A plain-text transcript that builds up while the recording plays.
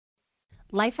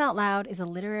Life Out Loud is a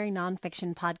literary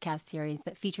nonfiction podcast series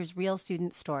that features real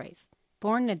student stories.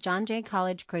 Born in a John Jay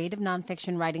College creative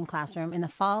nonfiction writing classroom in the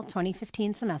fall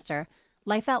 2015 semester,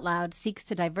 Life Out Loud seeks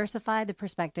to diversify the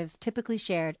perspectives typically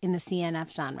shared in the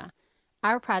CNF genre.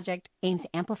 Our project aims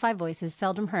to amplify voices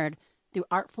seldom heard through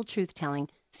artful truth-telling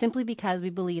simply because we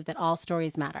believe that all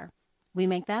stories matter. We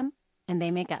make them, and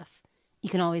they make us. You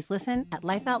can always listen at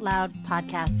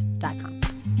lifeoutloudpodcast.com.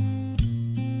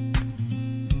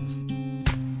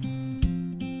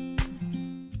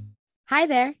 Hi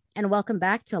there, and welcome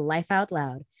back to Life Out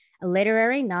Loud, a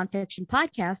literary nonfiction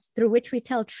podcast through which we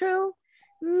tell true,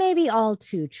 maybe all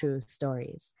too true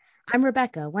stories. I'm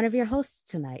Rebecca, one of your hosts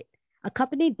tonight,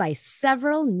 accompanied by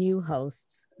several new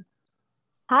hosts.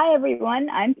 Hi, everyone.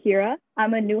 I'm Kira.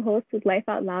 I'm a new host with Life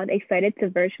Out Loud, excited to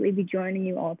virtually be joining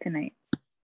you all tonight.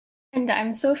 And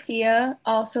I'm Sophia,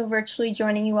 also virtually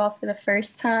joining you all for the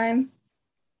first time.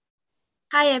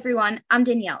 Hi, everyone. I'm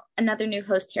Danielle, another new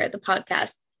host here at the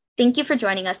podcast. Thank you for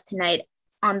joining us tonight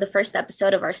on the first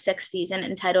episode of our 6th season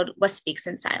entitled What Speaks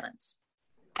in Silence.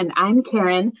 And I'm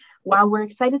Karen. While we're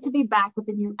excited to be back with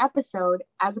a new episode,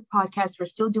 as a podcast, we're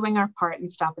still doing our part in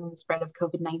stopping the spread of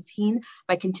COVID-19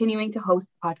 by continuing to host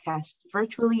podcasts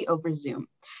virtually over Zoom.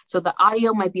 So the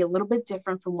audio might be a little bit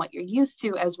different from what you're used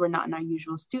to as we're not in our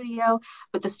usual studio,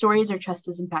 but the stories are just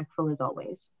as impactful as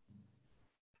always.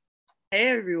 Hey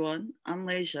everyone, I'm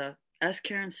Leja. As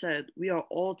Karen said, we are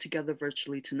all together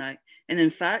virtually tonight. And in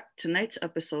fact, tonight's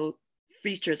episode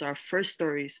features our first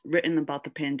stories written about the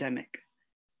pandemic.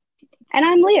 And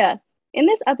I'm Leah. In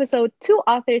this episode, two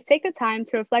authors take the time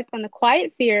to reflect on the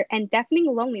quiet fear and deafening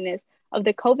loneliness of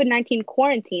the COVID-19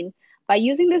 quarantine by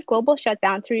using this global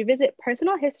shutdown to revisit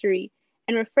personal history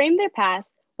and reframe their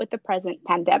past with the present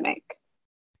pandemic.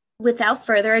 Without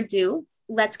further ado,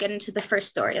 let's get into the first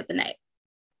story of the night.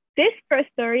 This first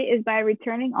story is by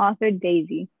returning author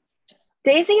Daisy.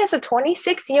 Daisy is a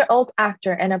 26-year-old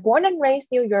actor and a born and raised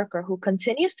New Yorker who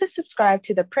continues to subscribe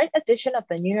to the print edition of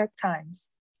the New York Times.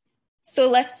 So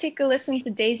let's take a listen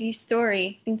to Daisy's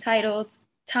story entitled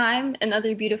Time and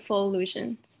Other Beautiful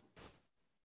Illusions.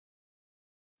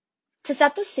 To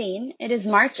set the scene, it is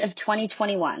March of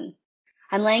 2021.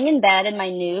 I'm laying in bed in my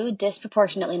new,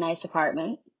 disproportionately nice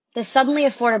apartment. This suddenly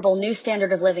affordable new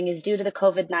standard of living is due to the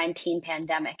COVID-19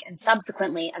 pandemic and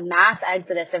subsequently a mass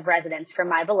exodus of residents from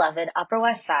my beloved Upper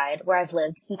West Side, where I've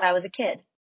lived since I was a kid.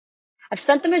 I've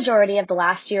spent the majority of the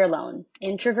last year alone,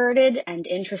 introverted and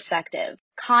introspective,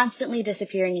 constantly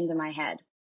disappearing into my head.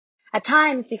 At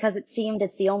times because it seemed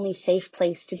it's the only safe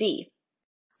place to be.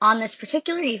 On this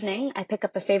particular evening, I pick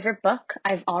up a favorite book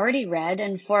I've already read,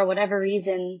 and for whatever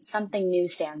reason, something new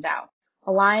stands out.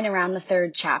 A line around the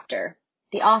 3rd chapter.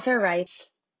 The author writes,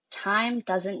 "Time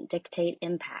doesn't dictate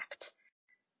impact."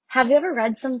 Have you ever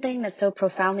read something that so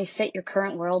profoundly fit your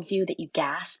current worldview that you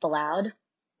gasp aloud?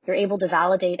 You're able to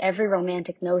validate every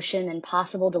romantic notion and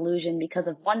possible delusion because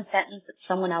of one sentence that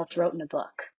someone else wrote in a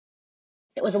book.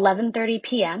 It was 11:30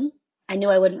 p.m. I knew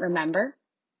I wouldn't remember.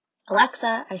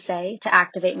 "Alexa," I say, to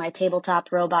activate my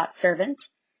tabletop robot servant.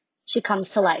 She comes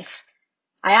to life.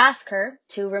 I ask her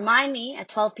to remind me at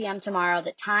 12 p.m. tomorrow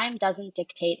that time doesn't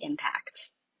dictate impact.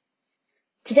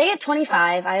 Today at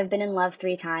 25, I have been in love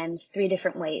 3 times, 3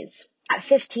 different ways. At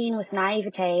 15 with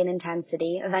naivete and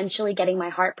intensity, eventually getting my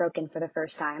heart broken for the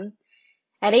first time.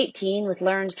 At 18 with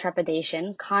learned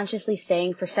trepidation, consciously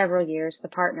staying for several years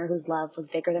with a partner whose love was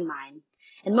bigger than mine.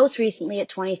 And most recently at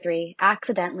 23,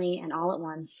 accidentally and all at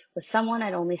once, with someone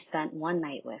I'd only spent 1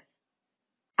 night with.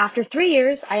 After 3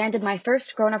 years, I ended my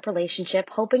first grown-up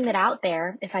relationship, hoping that out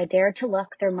there, if I dared to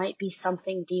look, there might be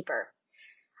something deeper.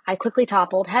 I quickly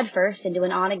toppled headfirst into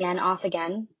an on-again,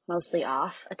 off-again, mostly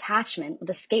off, attachment with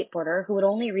a skateboarder who would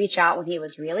only reach out when he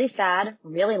was really sad,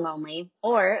 really lonely,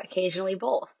 or occasionally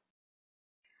both.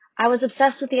 I was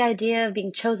obsessed with the idea of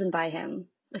being chosen by him,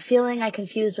 a feeling I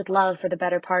confused with love for the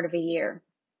better part of a year.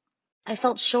 I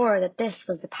felt sure that this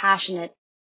was the passionate,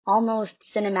 almost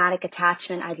cinematic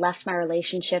attachment I'd left my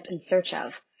relationship in search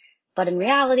of. But in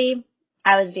reality,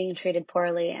 I was being treated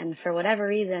poorly, and for whatever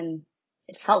reason,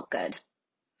 it felt good.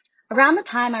 Around the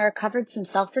time I recovered some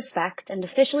self-respect and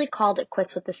officially called it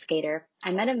quits with the skater,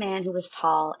 I met a man who was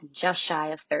tall and just shy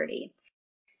of 30.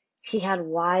 He had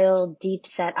wild,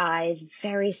 deep-set eyes,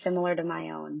 very similar to my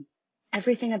own.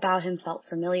 Everything about him felt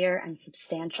familiar and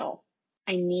substantial.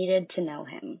 I needed to know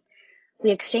him. We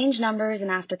exchanged numbers,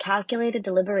 and after calculated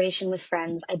deliberation with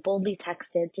friends, I boldly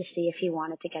texted to see if he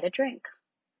wanted to get a drink.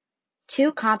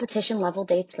 2 competition-level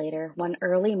dates later, one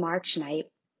early March night,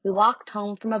 we walked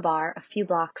home from a bar a few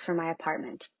blocks from my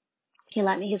apartment. He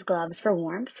lent me his gloves for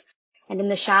warmth, and in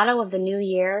the shadow of the new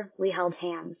year, we held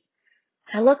hands.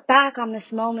 I look back on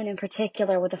this moment in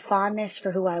particular with a fondness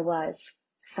for who I was,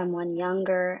 someone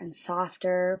younger and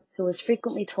softer who was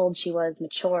frequently told she was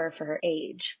mature for her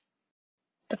age.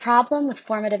 The problem with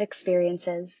formative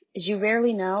experiences is you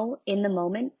rarely know in the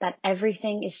moment that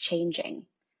everything is changing,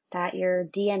 that your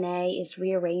DNA is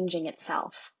rearranging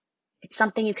itself. It's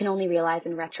something you can only realize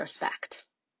in retrospect.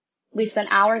 We spent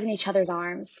hours in each other's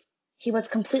arms. He was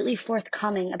completely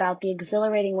forthcoming about the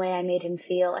exhilarating way I made him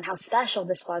feel and how special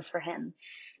this was for him,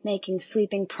 making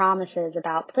sweeping promises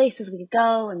about places we'd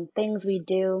go and things we'd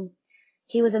do.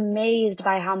 He was amazed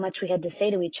by how much we had to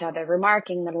say to each other,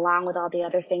 remarking that along with all the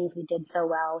other things we did so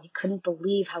well, he couldn't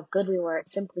believe how good we were at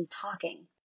simply talking.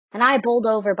 And I, bowled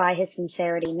over by his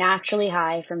sincerity, naturally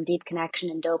high from deep connection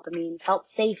and dopamine, felt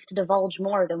safe to divulge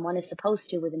more than one is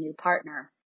supposed to with a new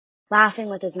partner. Laughing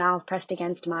with his mouth pressed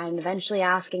against mine, eventually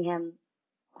asking him,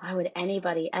 why would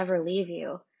anybody ever leave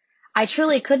you? I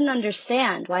truly couldn't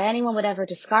understand why anyone would ever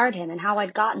discard him and how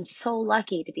I'd gotten so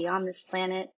lucky to be on this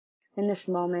planet, in this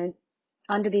moment,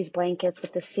 under these blankets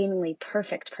with this seemingly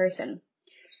perfect person.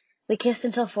 We kissed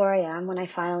until 4 a.m. when I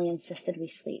finally insisted we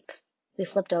sleep. We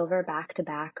flipped over back to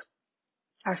back.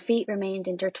 Our feet remained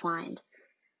intertwined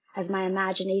as my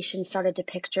imagination started to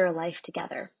picture a life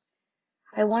together.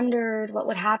 I wondered what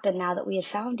would happen now that we had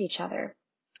found each other.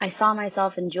 I saw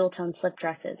myself in jewel-toned slip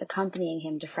dresses accompanying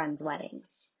him to friends'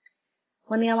 weddings.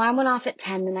 When the alarm went off at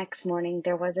 10 the next morning,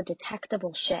 there was a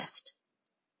detectable shift.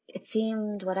 It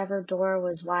seemed whatever door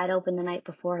was wide open the night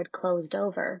before had closed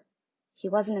over. He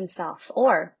wasn't himself.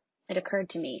 Or, it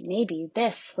occurred to me, maybe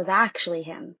this was actually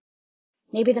him.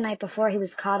 Maybe the night before he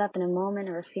was caught up in a moment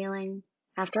or a feeling.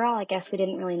 After all, I guess we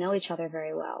didn't really know each other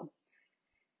very well.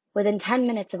 Within 10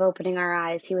 minutes of opening our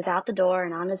eyes, he was out the door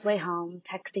and on his way home,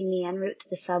 texting me en route to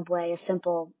the subway a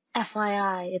simple,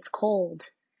 FYI, it's cold.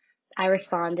 I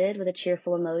responded with a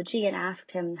cheerful emoji and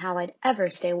asked him how I'd ever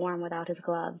stay warm without his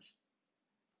gloves.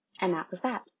 And that was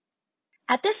that.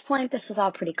 At this point, this was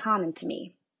all pretty common to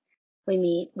me. We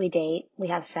meet, we date, we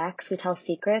have sex, we tell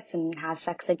secrets and have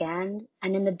sex again,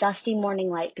 and in the dusty morning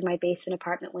light through my basement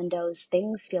apartment windows,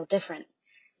 things feel different.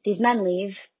 These men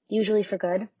leave, usually for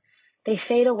good. They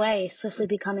fade away, swiftly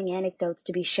becoming anecdotes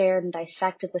to be shared and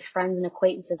dissected with friends and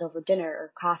acquaintances over dinner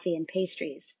or coffee and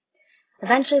pastries.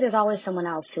 Eventually, there's always someone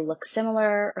else who looks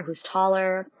similar, or who's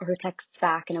taller, or who texts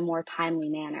back in a more timely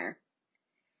manner.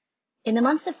 In the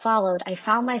months that followed, I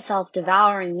found myself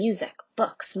devouring music,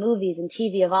 books, movies, and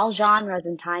TV of all genres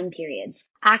and time periods,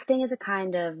 acting as a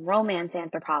kind of romance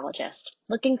anthropologist,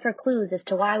 looking for clues as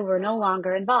to why we were no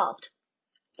longer involved.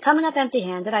 Coming up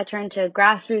empty-handed, I turned to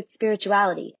grassroots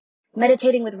spirituality,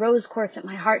 meditating with rose quartz at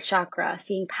my heart chakra,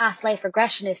 seeing past life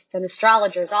regressionists and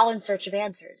astrologers all in search of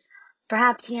answers.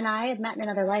 Perhaps he and I had met in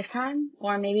another lifetime,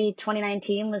 or maybe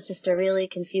 2019 was just a really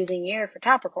confusing year for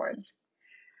Capricorns.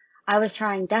 I was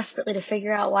trying desperately to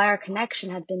figure out why our connection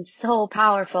had been so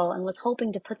powerful and was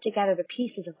hoping to put together the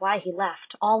pieces of why he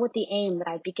left, all with the aim that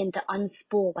I'd begin to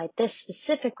unspool why this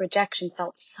specific rejection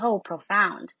felt so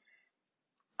profound.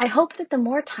 I hoped that the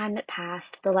more time that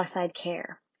passed, the less I'd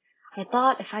care. I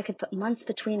thought if I could put months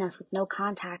between us with no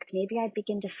contact, maybe I'd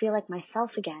begin to feel like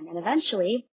myself again, and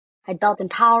eventually I'd belt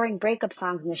empowering breakup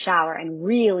songs in the shower and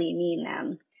really mean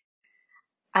them.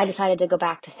 I decided to go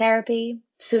back to therapy.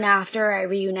 Soon after, I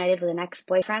reunited with an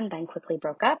ex-boyfriend, then quickly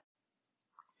broke up.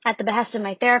 At the behest of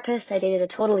my therapist, I dated a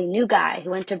totally new guy who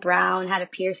went to Brown, had a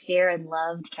pierced ear, and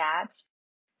loved cats.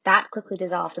 That quickly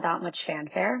dissolved without much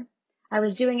fanfare. I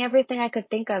was doing everything I could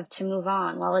think of to move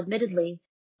on, while admittedly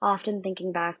often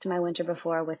thinking back to my winter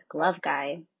before with Glove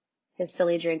Guy, his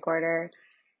silly drink order,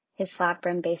 his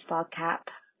flat-brimmed baseball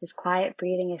cap, his quiet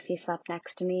breathing as he slept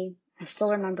next to me. I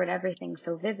still remembered everything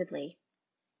so vividly.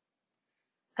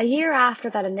 A year after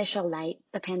that initial night,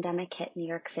 the pandemic hit New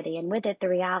York City, and with it the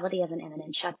reality of an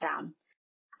imminent shutdown.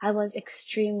 I was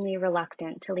extremely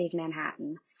reluctant to leave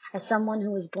Manhattan. As someone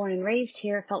who was born and raised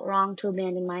here, it felt wrong to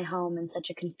abandon my home in such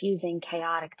a confusing,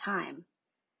 chaotic time.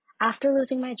 After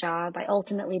losing my job, I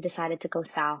ultimately decided to go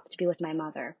south to be with my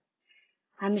mother.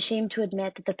 I'm ashamed to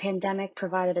admit that the pandemic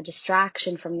provided a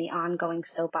distraction from the ongoing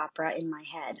soap opera in my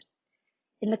head.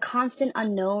 In the constant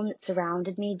unknown that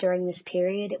surrounded me during this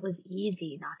period, it was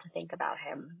easy not to think about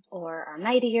him, or our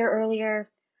night a year earlier,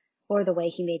 or the way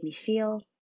he made me feel.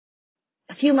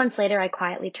 A few months later, I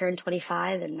quietly turned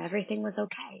 25 and everything was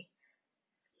okay.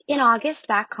 In August,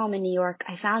 back home in New York,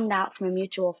 I found out from a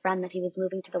mutual friend that he was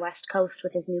moving to the West Coast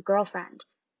with his new girlfriend.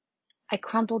 I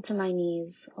crumpled to my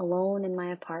knees, alone in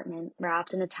my apartment,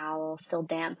 wrapped in a towel, still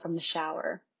damp from the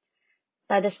shower.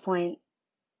 By this point,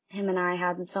 him and I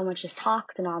hadn't so much as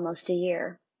talked in almost a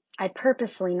year. I'd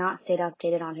purposefully not stayed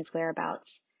updated on his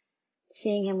whereabouts.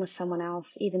 Seeing him with someone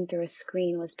else, even through a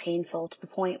screen, was painful to the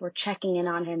point where checking in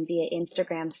on him via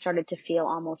Instagram started to feel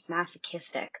almost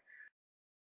masochistic.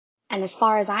 And as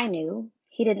far as I knew,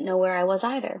 he didn't know where I was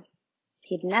either.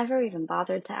 He'd never even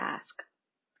bothered to ask.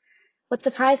 What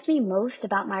surprised me most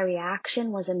about my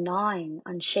reaction was a gnawing,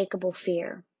 unshakable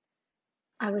fear.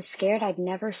 I was scared I'd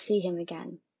never see him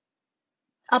again.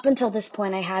 Up until this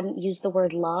point, I hadn't used the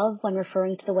word love when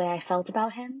referring to the way I felt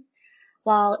about him.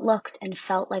 While it looked and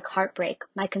felt like heartbreak,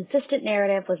 my consistent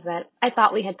narrative was that I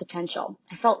thought we had potential.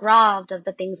 I felt robbed of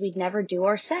the things we'd never do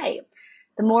or say,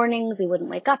 the mornings we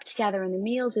wouldn't wake up together and the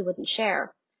meals we wouldn't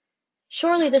share.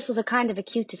 Surely this was a kind of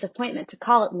acute disappointment. To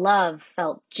call it love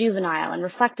felt juvenile and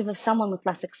reflective of someone with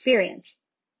less experience.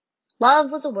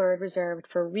 Love was a word reserved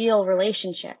for real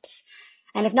relationships,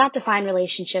 and if not defined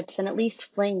relationships, then at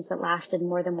least flings that lasted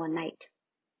more than one night.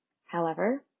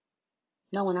 However,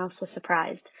 no one else was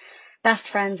surprised. Best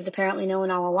friends had apparently known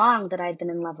all along that I'd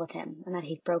been in love with him and that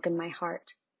he'd broken my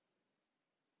heart.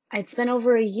 I'd spent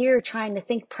over a year trying to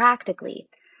think practically,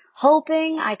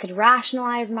 hoping I could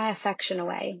rationalize my affection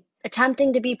away,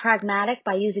 attempting to be pragmatic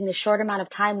by using the short amount of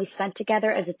time we spent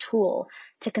together as a tool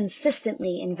to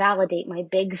consistently invalidate my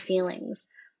big feelings,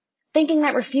 thinking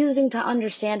that refusing to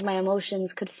understand my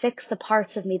emotions could fix the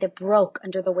parts of me that broke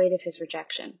under the weight of his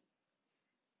rejection.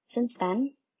 Since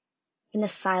then, in the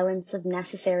silence of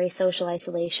necessary social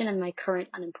isolation and my current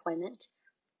unemployment,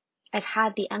 I've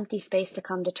had the empty space to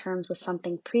come to terms with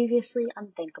something previously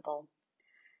unthinkable.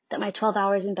 That my 12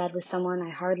 hours in bed with someone I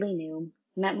hardly knew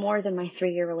meant more than my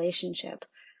 3-year relationship.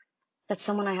 That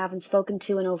someone I haven't spoken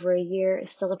to in over a year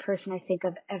is still a person I think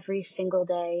of every single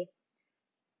day.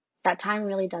 That time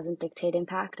really doesn't dictate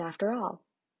impact after all.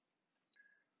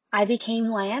 I became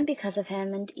who I am because of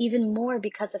him, and even more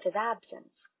because of his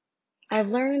absence. I've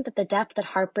learned that the depth that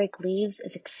heartbreak leaves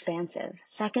is expansive,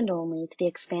 second only to the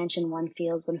expansion one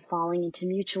feels when falling into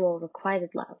mutual requited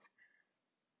love.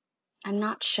 I'm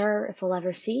not sure if we'll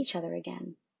ever see each other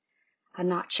again. I'm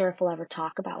not sure if we'll ever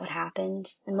talk about what happened,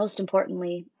 and most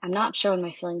importantly, I'm not sure when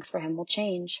my feelings for him will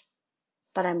change.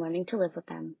 But I'm learning to live with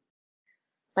them.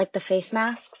 Like the face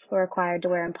masks we're required to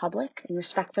wear in public in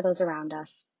respect for those around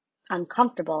us.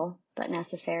 Uncomfortable, but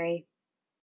necessary.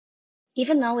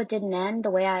 Even though it didn't end the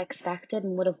way I expected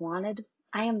and would have wanted,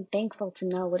 I am thankful to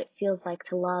know what it feels like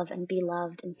to love and be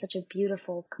loved in such a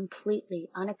beautiful, completely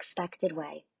unexpected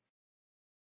way.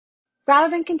 Rather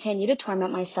than continue to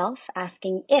torment myself,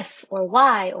 asking if or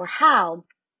why or how,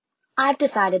 I've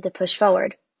decided to push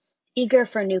forward, eager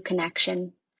for a new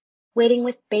connection, waiting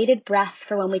with bated breath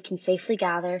for when we can safely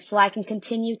gather so I can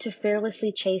continue to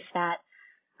fearlessly chase that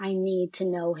I need to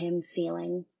know him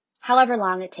feeling, however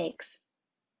long it takes.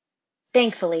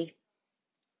 Thankfully,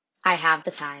 I have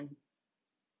the time.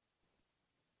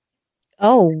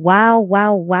 Oh, wow,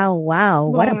 wow, wow, wow.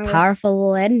 What a Wow. powerful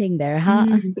little ending there, huh?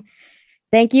 Mm.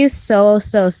 Thank you so,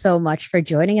 so, so much for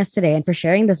joining us today and for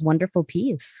sharing this wonderful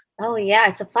piece. Oh yeah,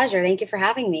 it's a pleasure. Thank you for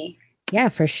having me. Yeah,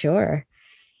 for sure.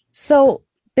 So,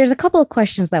 there's a couple of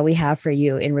questions that we have for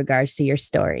you in regards to your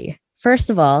story. First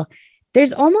of all,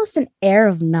 there's almost an air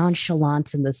of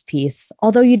nonchalance in this piece,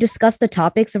 although you discuss the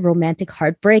topics of romantic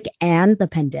heartbreak and the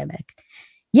pandemic.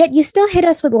 Yet you still hit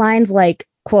us with lines like,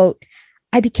 quote,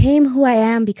 I became who I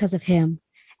am because of him,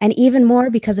 and even more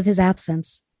because of his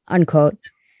absence, unquote.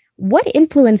 What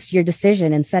influenced your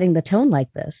decision in setting the tone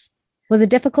like this? Was it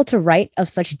difficult to write of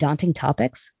such daunting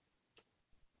topics?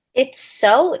 It's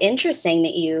so interesting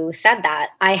that you said that.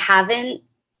 I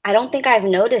don't think I've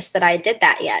noticed that I did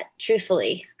that yet,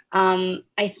 truthfully.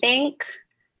 I think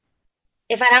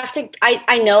if I have to,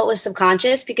 I know it was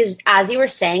subconscious because as you were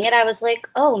saying it, I was like,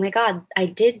 oh my God, I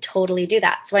did totally do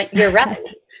that. So you're right.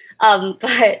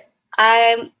 But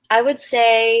I would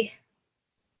say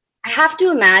I have to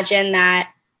imagine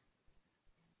that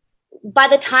by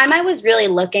the time I was really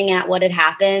looking at what had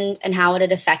happened and how it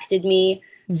had affected me,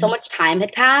 so much time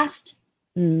had passed.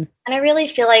 And I really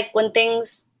feel like when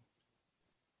things,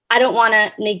 I don't want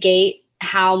to negate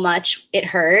how much it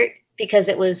hurt because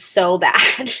it was so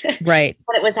bad Right.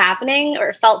 when it was happening, or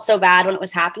it felt so bad when it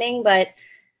was happening. But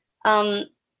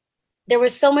there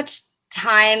was so much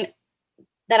time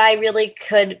that I really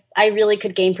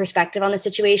could gain perspective on the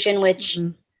situation, which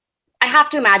I have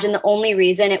to imagine the only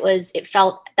reason it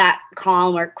felt that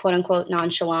calm or quote unquote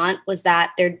nonchalant was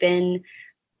that there'd been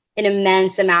an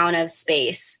immense amount of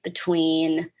space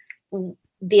between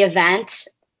the event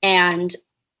and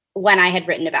when I had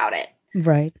written about it.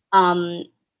 Right.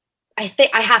 I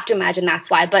think I have to imagine that's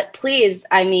why, but please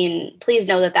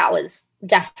know that was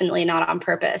definitely not on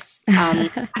purpose.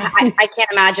 I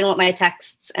can't imagine what my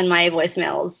texts and my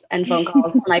voicemails and phone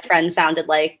calls to my friends sounded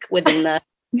like within the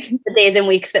the days and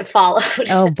weeks that followed.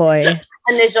 Oh boy.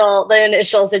 the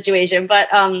initial situation. But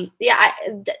yeah,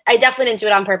 I definitely didn't do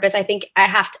it on purpose. I think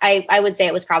I would say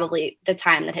it was probably the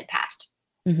time that had passed.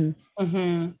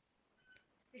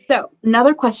 So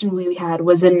another question we had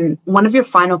was in one of your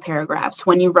final paragraphs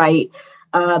when you write,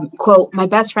 quote, "My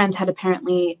best friends had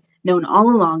apparently known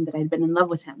all along that I'd been in love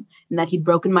with him and that he'd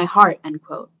broken my heart," end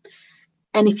quote.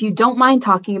 And if you don't mind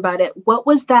talking about it, what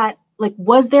was that like?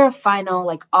 Was there a final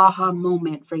like aha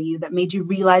moment for you that made you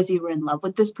realize you were in love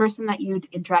with this person that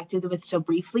you'd interacted with so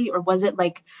briefly, or was it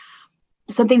like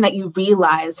something that you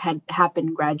realized had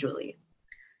happened gradually?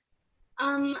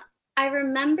 I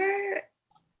remember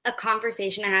a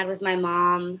conversation I had with my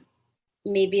mom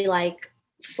maybe like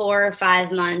 4 or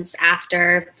 5 months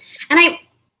after. And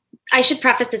I should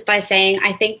preface this by saying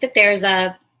I think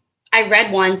that I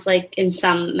read once like in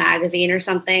some magazine or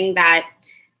something that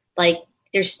like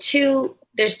there's two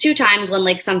times when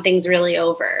like something's really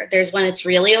over. There's when it's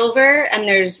really over, and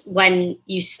there's when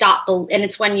you stop and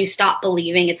it's when you stop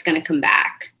believing it's going to come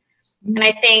back. Mm-hmm. And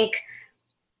I think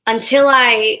until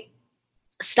I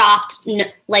stopped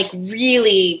like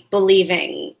really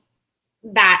believing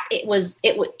that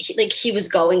he was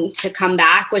going to come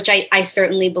back, which I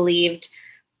certainly believed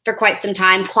for quite some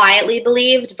time, quietly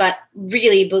believed, but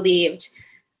really believed.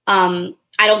 I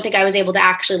don't think I was able to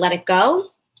actually let it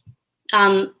go.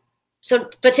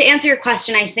 But to answer your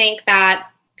question, I think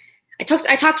that I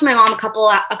talked to my mom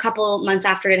a couple months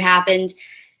after it happened,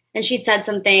 and she'd said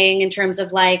something in terms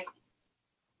of like,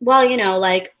 well, you know,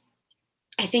 like,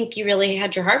 I think you really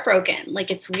had your heart broken.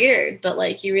 Like, it's weird, but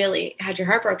like you really had your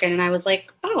heart broken. And I was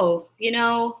like, oh, you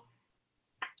know,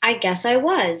 I guess I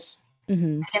was.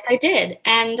 Mm-hmm. I guess I did.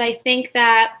 And I think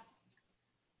that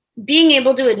being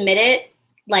able to admit it,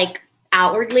 like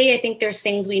outwardly, I think there's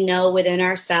things we know within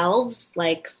ourselves.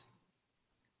 Like,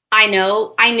 I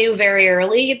knew very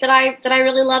early that I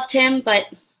really loved him. But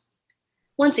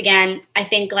once again, I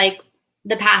think like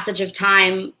the passage of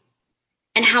time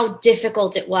and how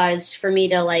difficult it was for me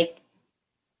to like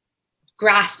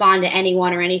grasp onto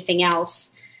anyone or anything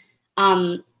else.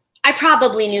 I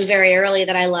probably knew very early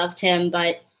that I loved him,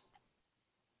 but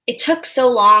it took so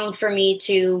long for me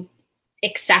to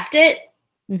accept it,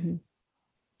 mm-hmm.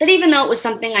 that even though it was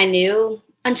something I knew,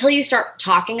 until you start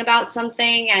talking about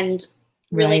something and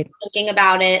really thinking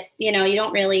about it, you know, you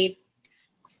don't really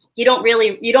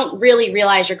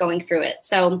realize you're going through it.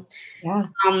 So, yeah.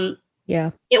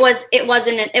 It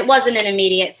wasn't an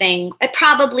immediate thing. It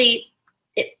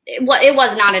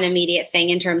was not an immediate thing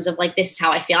in terms of like, this is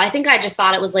how I feel. I think I just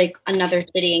thought it was like another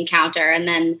shitty encounter. And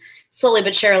then slowly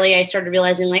but surely I started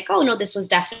realizing like, oh no, this was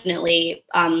definitely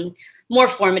more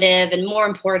formative and more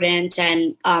important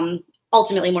and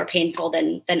ultimately more painful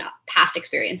than past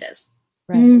experiences.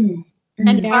 Right. Mm.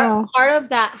 And part of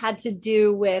that had to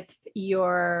do with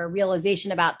your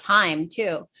realization about time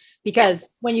too,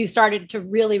 because when you started to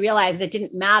really realize that it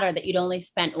didn't matter that you'd only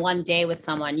spent one day with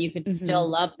someone, you could mm-hmm. still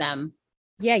love them.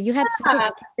 Yeah, you had such an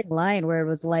interesting line where it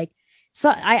was like,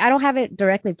 so I don't have it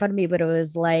directly in front of me, but it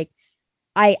was like,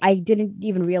 I didn't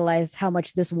even realize how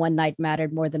much this one night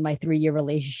mattered more than my 3-year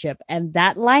relationship. And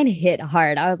that line hit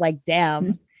hard. I was like,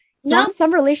 damn.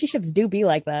 Some relationships do be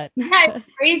like that. Yeah, it's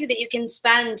crazy that you can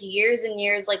spend years and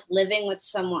years like living with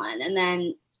someone and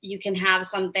then you can have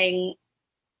something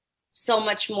so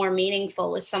much more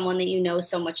meaningful with someone that you know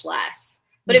so much less.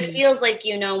 But mm-hmm. It feels like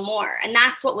you know more. And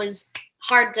that's what was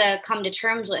hard to come to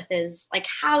terms with, is like,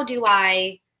 how do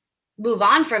I move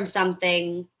on from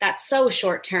something that's so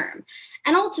short term?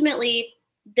 And ultimately,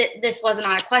 this was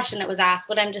not a question that was asked.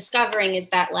 What I'm discovering is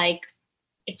that like,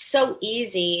 it's so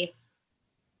easy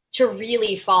to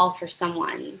really fall for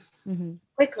someone mm-hmm.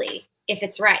 quickly if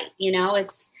it's right. You know,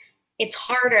 it's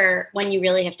harder when you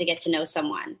really have to get to know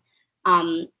someone.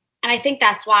 And I think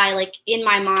that's why, like, in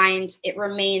my mind, it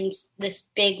remained this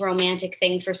big romantic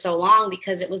thing for so long,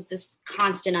 because it was this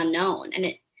constant unknown, and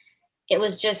it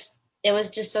was just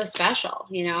so special.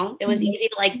 You know, it was mm-hmm. easy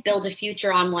to like build a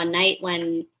future on one night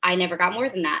when I never got more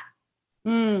than that.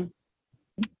 Mm.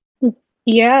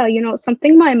 Yeah, you know,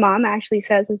 something my mom actually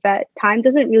says is that time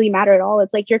doesn't really matter at all.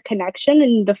 It's like your connection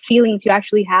and the feelings you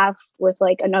actually have with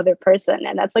like another person.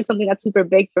 And that's like something that's super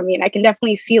big for me. And I can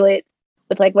definitely feel it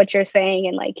with like what you're saying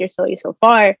and like your story so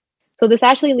far. So this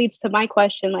actually leads to my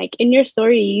question. Like, in your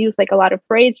story, you use like a lot of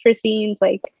parades for scenes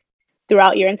like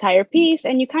throughout your entire piece.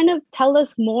 And you kind of tell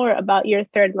us more about your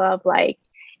third love, like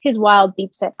his wild,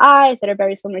 deep set eyes that are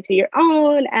very similar to your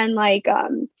own. And like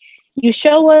you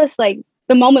show us like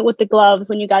the moment with the gloves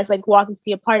when you guys like walk into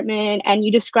the apartment, and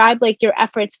you describe like your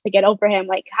efforts to get over him,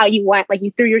 like how you went, like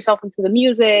you threw yourself into the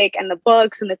music and the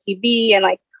books and the TV and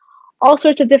like all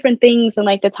sorts of different things in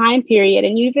like the time period,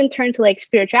 and you even turn to like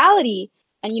spirituality,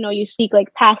 and you seek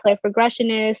like past life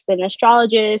regressionists and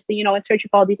astrologists, and in search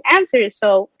of all these answers.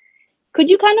 So could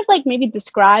you kind of like maybe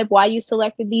describe why you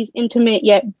selected these intimate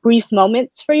yet brief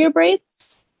moments for your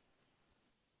braids?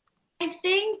 I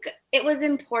think it was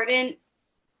important,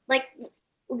 like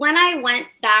when I went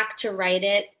back to write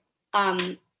it,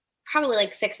 probably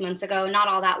like 6 months ago, not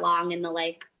all that long in the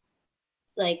like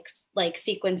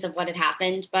sequence of what had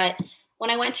happened, but when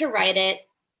I went to write it,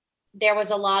 there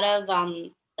was a lot of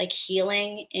like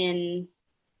healing in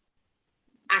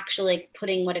actually like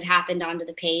putting what had happened onto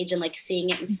the page and like seeing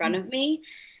it in front of me.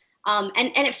 And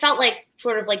it felt like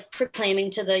sort of like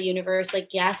proclaiming to the universe, like,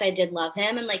 yes, I did love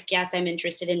him, and like, yes, I'm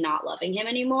interested in not loving him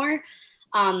anymore.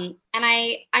 And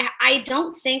I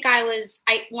don't think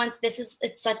this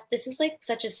is like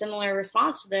such a similar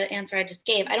response to the answer I just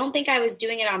gave. I don't think I was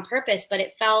doing it on purpose, but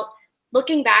it felt,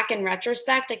 looking back in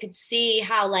retrospect, I could see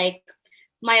how like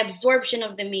my absorption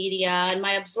of the media and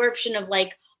my absorption of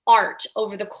like art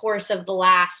over the course of the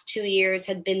last 2 years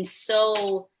had been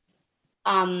so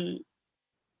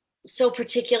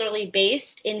particularly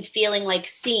based in feeling like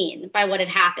seen by what had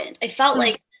happened. I felt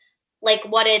like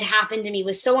what had happened to me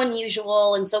was so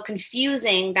unusual and so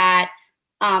confusing that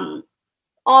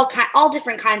all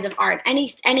different kinds of art,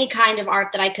 any kind of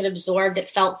art that I could absorb that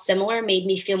felt similar, made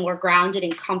me feel more grounded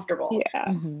and comfortable. Yeah.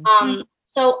 Mm-hmm.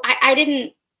 So I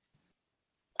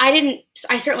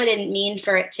certainly didn't mean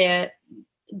for it to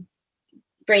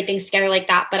braid things together like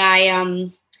that, but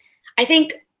I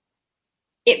think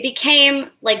it became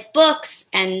like books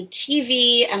and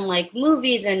TV and like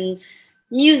movies and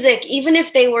music, even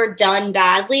if they were done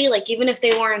badly, like even if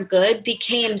they weren't good,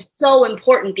 became so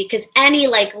important because any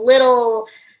like little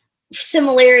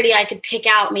similarity I could pick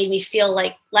out made me feel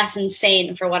like less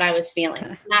insane for what I was feeling.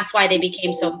 And that's why they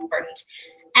became so important.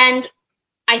 And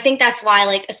I think that's why,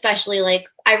 like, especially like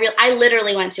I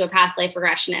literally went to a past life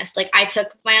regressionist. Like, I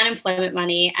took my unemployment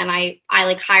money and I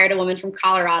like hired a woman from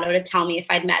Colorado to tell me if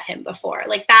I'd met him before.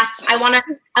 Like, I want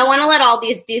to let all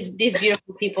these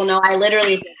beautiful people know I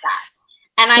literally did that.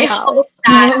 And I hope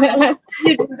that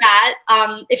you do that.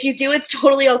 If you do, it's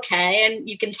totally okay, and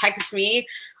you can text me.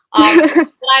 But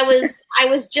I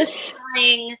was just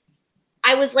trying.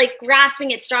 I was like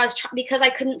grasping at straws because I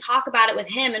couldn't talk about it with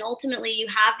him. And ultimately,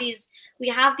 we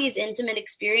have these intimate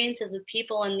experiences with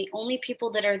people, and the only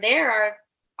people that are there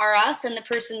are us and the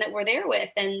person that we're there with.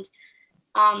 And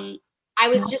I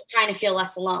was just trying to feel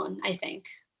less alone, I think.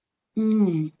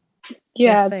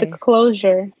 Yeah, the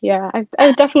closure. Yeah,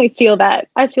 I definitely feel that.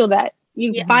 I feel that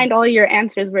you find all your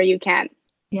answers where you can.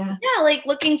 Yeah, like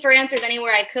looking for answers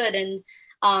anywhere I could. And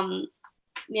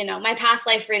my past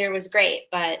life reader was great,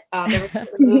 but there were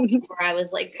movies where I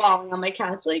was like falling on my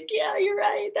couch, like, yeah, you're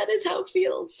right, that is how it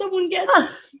feels. Someone gets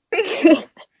it.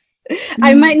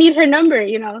 I might need her number, so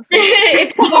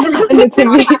if you send it to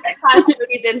me. Class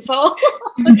Jody's info.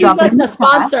 That's the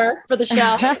sponsor for the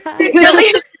show.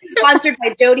 Sponsored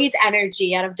by Jody's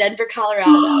Energy out of Denver,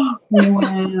 Colorado.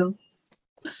 Wow.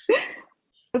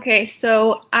 Okay,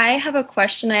 so I have a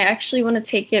question. I actually want to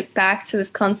take it back to this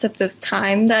concept of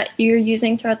time that you're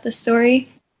using throughout the story.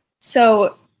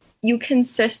 So you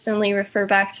consistently refer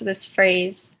back to this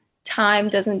phrase, time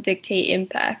doesn't dictate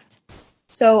impact.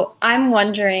 So I'm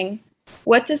wondering,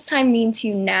 what does time mean to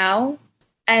you now?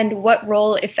 And what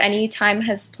role, if any, time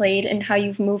has played in how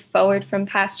you've moved forward from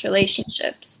past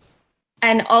relationships?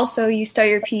 And also, you start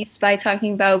your piece by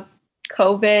talking about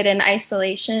COVID and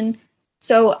isolation.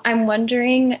 So I'm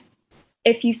wondering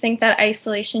if you think that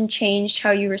isolation changed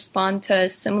how you respond to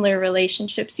similar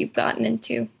relationships you've gotten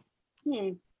into.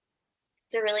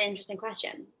 It's a really interesting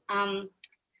question. I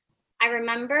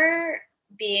remember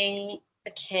being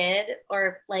a kid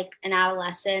or like an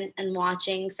adolescent and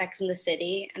watching Sex and the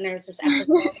City, and there's this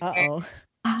episode where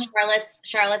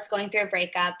Charlotte's going through a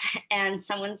breakup, and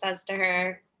someone says to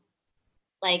her,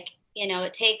 like,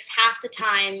 it takes half the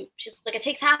time. She's like, it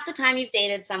takes half the time you've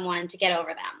dated someone to get over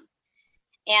them.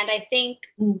 And I think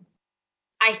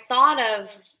I thought of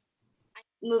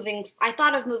moving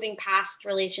past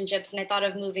relationships, and I thought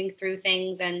of moving through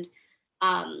things, and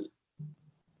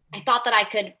I thought that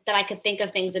I could think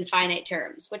of things in finite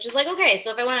terms, which is like, okay,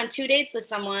 so if I went on 2 dates with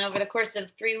someone over the course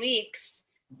of 3 weeks,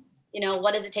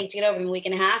 what does it take to get over them? A week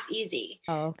and a half? Easy.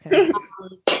 Oh, okay.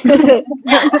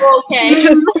 Yeah, okay.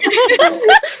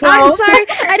 I'm sorry.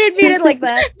 I didn't mean it like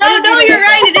that. No, you're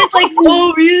right. It is like,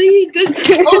 oh, really? Good.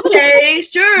 Okay,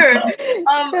 sure.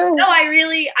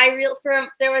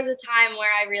 There was a time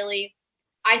where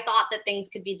I thought that things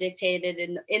could be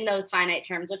dictated in those finite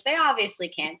terms, which they obviously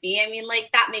can't be. I mean, like,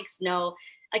 that makes no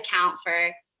account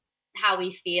for how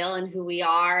we feel and who we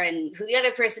are and who the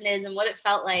other person is and what it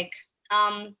felt like.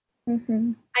 I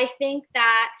think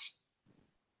that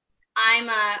I'm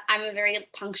a very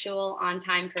punctual, on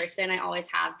time person. I always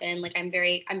have been. Like I'm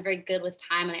very good with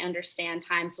time, and I understand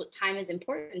time. So time is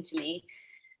important to me.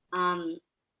 And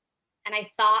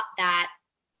I thought that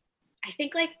I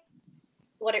think like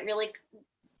what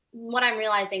I'm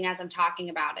realizing as I'm talking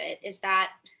about it is that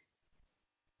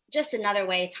just another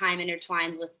way time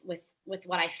intertwines with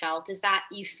what I felt is that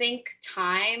you think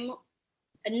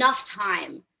enough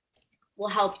time will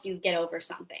help you get over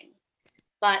something.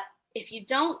 But if you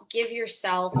don't give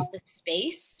yourself the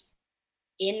space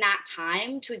in that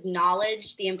time to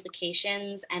acknowledge the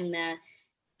implications and the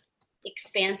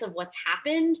expanse of what's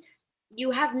happened,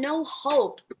 you have no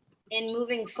hope in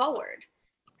moving forward.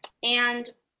 And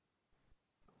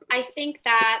I think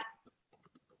that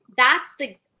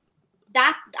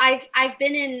I've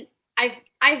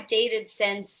dated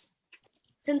since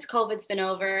COVID's been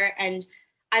over, and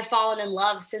I've fallen in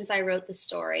love since I wrote the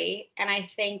story. And I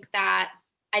think that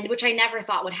which I never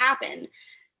thought would happen,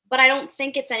 but I don't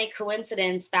think it's any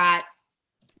coincidence that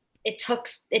it took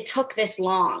this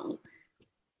long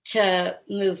to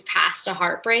move past a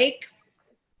heartbreak,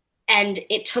 and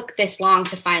it took this long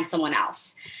to find someone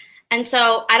else. And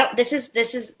so this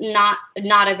is not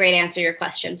a great answer to your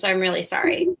question, so I'm really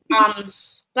sorry.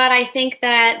 But I think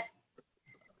that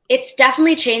it's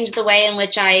definitely changed the way in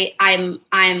which I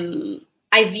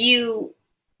view,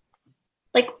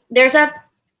 like, this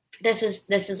is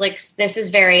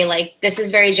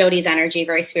very Jodi's energy,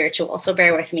 very spiritual, so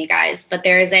bear with me, guys. But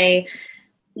there's a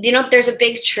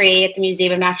big tree at the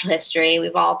Museum of Natural History.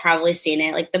 We've all probably seen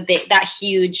it, like that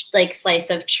huge like slice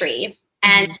of tree.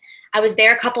 And I was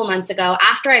there a couple months ago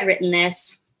after I'd written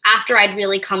this, after I'd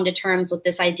really come to terms with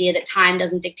this idea that time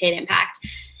doesn't dictate impact.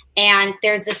 And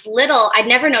there's this I'd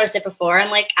never noticed it before.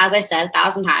 And like, as I said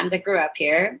 1,000 times, I grew up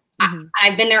here.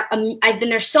 I've been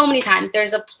there so many times.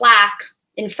 There's a plaque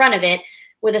in front of it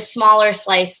with a smaller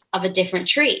slice of a different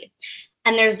tree.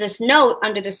 And there's this note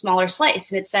under the smaller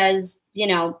slice, and it says,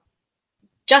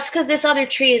 just because this other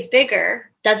tree is bigger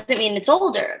doesn't mean it's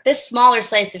older. This smaller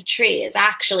slice of tree is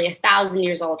actually 1,000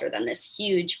 years older than this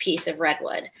huge piece of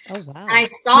redwood. Oh, wow. And I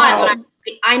saw it and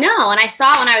I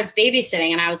saw it when I was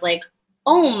babysitting, and I was like,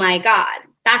 oh my God,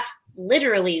 that's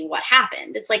literally what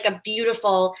happened. It's like a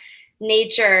beautiful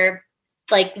nature,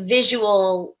 like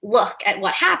visual look at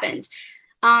what happened.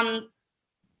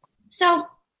 So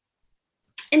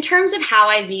in terms of how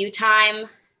I view time,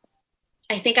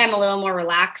 I think I'm a little more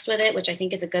relaxed with it, which I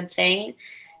think is a good thing.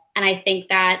 And I think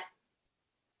that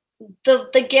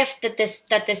the gift that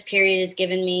this period has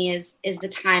given me is the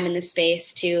time and the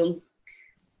space to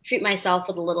treat myself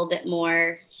with a little bit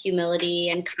more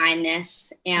humility and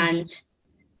kindness, and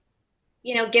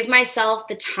give myself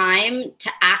the time to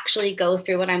actually go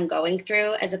through what I'm going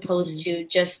through, as opposed to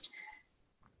just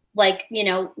like,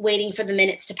 waiting for the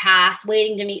minutes to pass,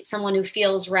 waiting to meet someone who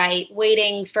feels right,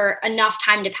 waiting for enough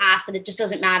time to pass that it just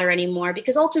doesn't matter anymore.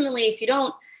 Because ultimately, if you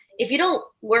don't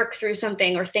work through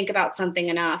something or think about something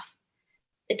enough,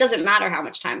 it doesn't matter how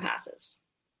much time passes.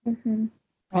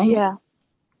 Right? Yeah.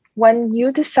 When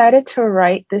you decided to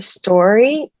write this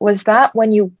story, was that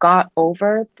when you got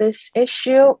over this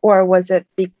issue, or was it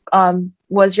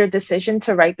was your decision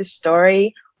to write the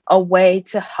story a way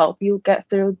to help you get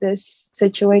through this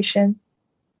situation?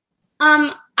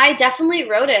 I definitely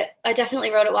wrote it.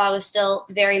 While I was still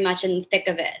very much in the thick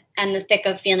of it, and the thick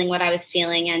of feeling what I was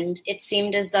feeling. And it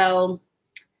seemed as though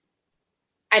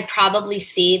I'd probably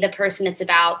see the person it's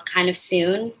about kind of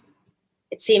soon.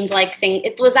 It seemed like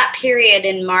it was that period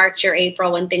in March or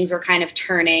April when things were kind of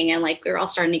turning, and like we were all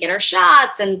starting to get our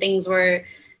shots and things were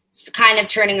kind of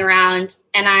turning around.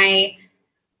 And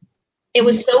it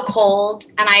was so cold,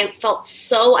 and I felt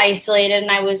so isolated,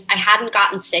 and I hadn't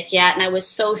gotten sick yet, and I was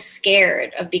so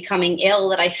scared of becoming ill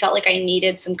that I felt like I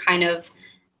needed some kind of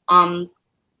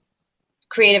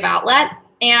creative outlet.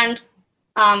 And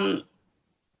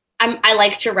I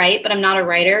like to write, but I'm not a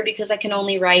writer, because I can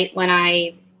only write when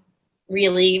I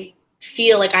really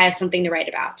feel like I have something to write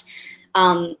about.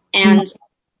 And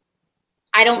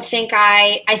I don't think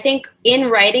I think in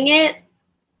writing it,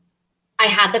 I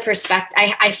had the perspective.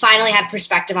 I finally had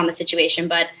perspective on the situation,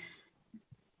 but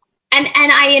and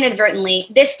I inadvertently,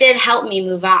 this did help me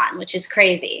move on, which is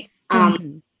crazy.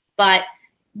 But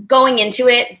going into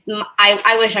it,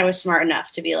 I wish I was smart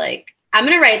enough to be like, I'm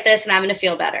going to write this and I'm going to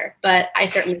feel better. But I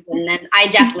certainly didn't. And I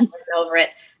definitely was over it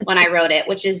when I wrote it,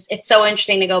 it's so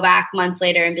interesting to go back months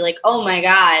later and be like, oh my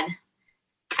God,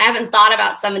 I haven't thought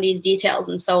about some of these details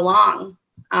in so long.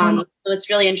 So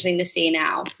it's really interesting to see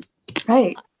now.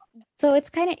 Right. So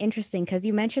it's kind of interesting because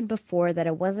you mentioned before that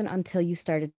it wasn't until you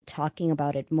started talking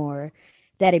about it more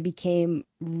that it became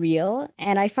real.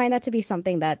 And I find that to be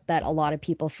something that a lot of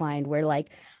people find where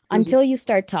like until you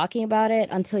start talking about it,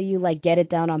 until you like get it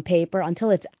down on paper,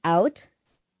 until it's out,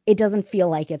 it doesn't feel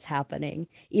like it's happening,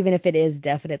 even if it is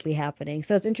definitely happening.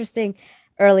 So it's interesting.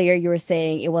 Earlier, you were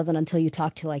saying it wasn't until you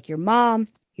talked to like your mom,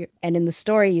 and in the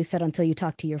story, you said until you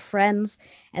talked to your friends.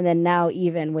 And then now,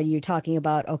 even when you're talking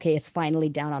about, okay, it's finally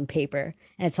down on paper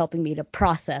and it's helping me to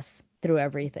process through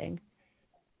everything.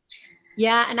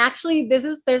 Yeah, and actually, this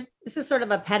is sort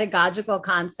of a pedagogical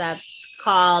concept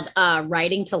called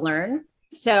writing to learn.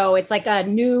 So it's like a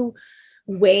new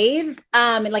wave.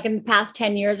 And like in the past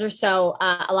 10 years or so,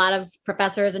 a lot of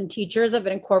professors and teachers have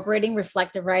been incorporating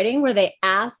reflective writing where they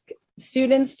ask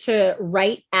students to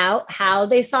write out how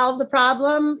they solved the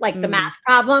problem, like the math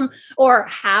problem, or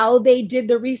how they did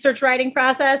the research writing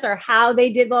process, or how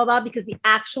they did blah, blah, because the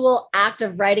actual act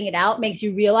of writing it out makes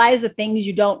you realize the things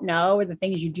you don't know or the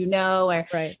things you do know, or,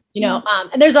 right.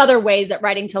 And there's other ways that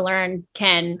writing to learn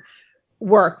can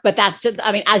work, but that's just,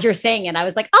 I mean, as you're saying it, I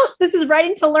was like, oh, this is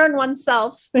writing to learn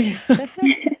oneself. Yeah,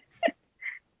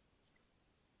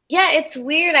 it's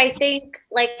weird. I think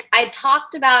like I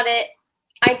talked about it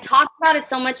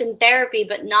so much in therapy,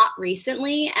 but not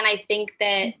recently. And I think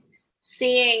that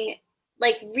seeing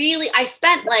like really, I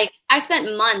spent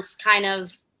months kind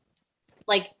of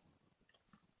like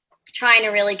trying to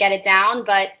really get it down,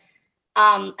 but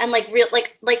and like real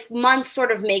like months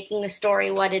sort of making the story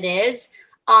what it is.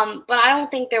 But I don't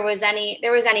think there was any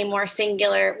more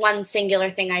one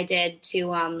singular thing I did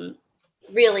to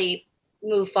really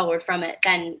move forward from it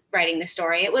than writing the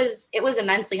story. It was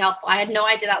immensely helpful. I had no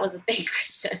idea that was a thing,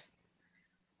 Kristen.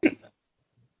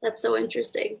 That's so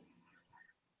interesting.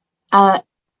 Yeah,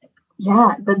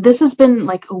 this has been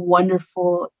like a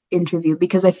wonderful interview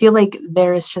because I feel like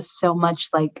there is just so much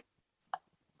like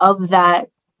of that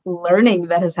learning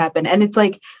that has happened, and it's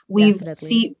like we've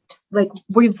analyzed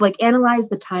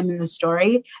the time in the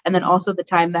story and then also the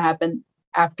time that happened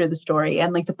after the story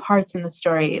and like the parts in the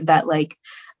story that like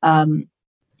and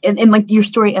like your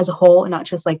story as a whole and not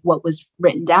just like what was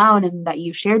written down and that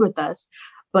you shared with us,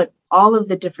 but all of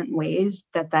the different ways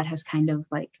that has kind of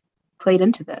like played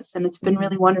into this, and it's been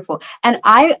really wonderful. And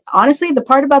I honestly, the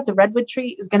part about the redwood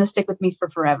tree is going to stick with me for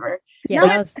forever. Yeah,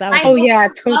 like, that was oh yeah,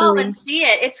 totally. Go and see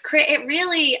it.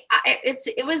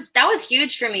 That was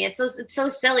huge for me. It's so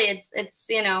silly. It's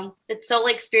it's so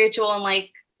like spiritual and like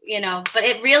but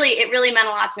it really meant a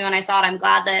lot to me when I saw it. I'm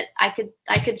glad that I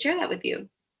could share that with you.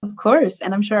 Of course,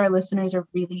 and I'm sure our listeners are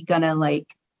really gonna like.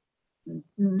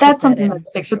 That's something that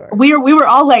sticks. Sure. We were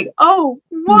all like, oh,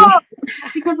 whoa,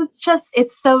 because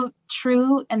it's so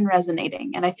true and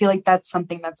resonating, and I feel like that's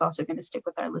something that's also going to stick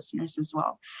with our listeners as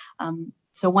well.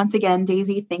 So once again,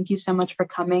 Daisy, thank you so much for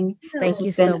coming. Thank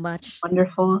you so much.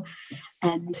 Wonderful,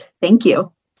 and thank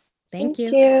you. Thank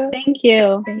you. Thank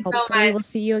you. Hopefully we'll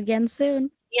see you again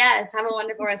soon. Yes, have a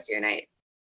wonderful rest of your night.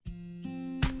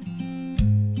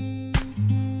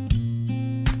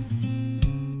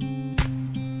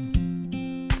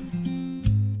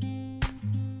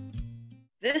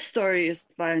 This story is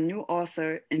by a new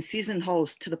author and seasoned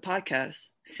host to the podcast,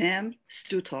 Sam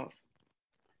Stutoff.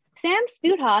 Sam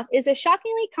Stutoff is a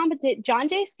shockingly competent John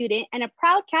Jay student and a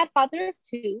proud cat father of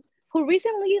two who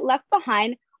recently left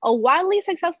behind a wildly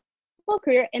successful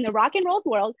career in the rock and roll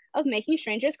world of making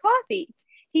strangers coffee.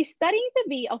 He's studying to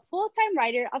be a full-time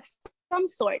writer of some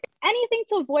sort, anything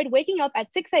to avoid waking up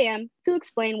at 6 a.m. to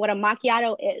explain what a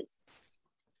macchiato is.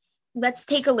 Let's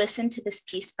take a listen to this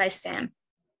piece by Sam.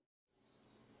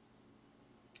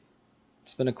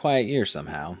 It's been a quiet year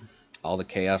somehow. All the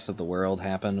chaos of the world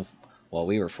happened while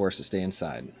we were forced to stay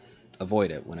inside.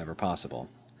 Avoid it whenever possible.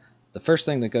 The first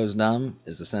thing that goes numb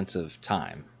is the sense of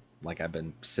time, like I've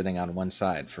been sitting on one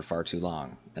side for far too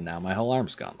long, and now my whole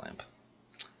arm's gone limp.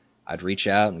 I'd reach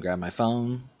out and grab my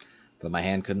phone, but my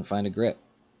hand couldn't find a grip.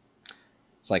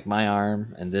 It's like my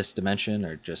arm and this dimension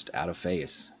are just out of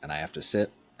phase, and I have to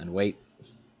sit and wait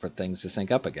for things to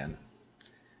sync up again.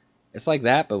 It's like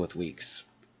that, but with weeks.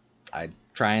 I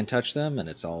try and touch them, and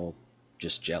it's all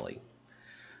just jelly.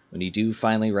 When you do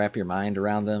finally wrap your mind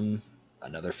around them,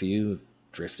 another few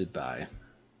drifted by.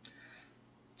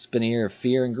 It's been a year of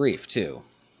fear and grief, too.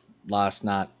 Lost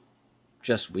not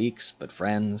just weeks, but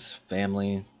friends,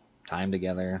 family, time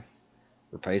together,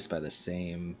 replaced by the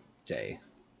same day.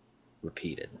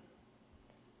 Repeated.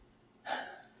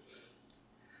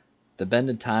 The bend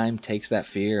in time takes that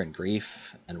fear and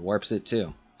grief and warps it,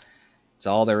 too. It's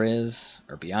all there is,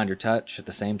 or beyond your touch at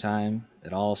the same time.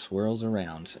 It all swirls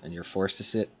around, and you're forced to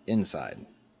sit inside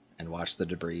and watch the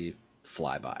debris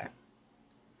fly by.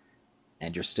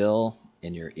 and you're still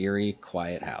in your eerie,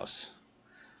 quiet house.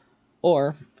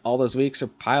 Or all those weeks are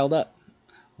piled up,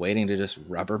 waiting to just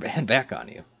rubber band back on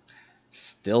you.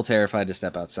 Still terrified to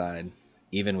step outside,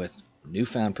 even with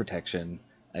newfound protection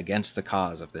against the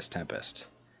cause of this tempest.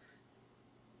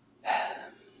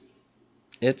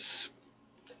 It's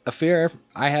a fear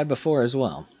I had before as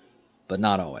well, but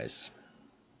not always.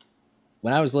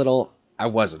 When I was little, I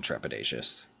wasn't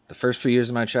trepidatious. The first few years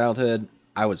of my childhood,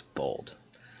 I was bold.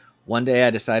 One day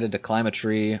I decided to climb a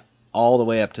tree all the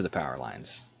way up to the power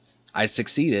lines. I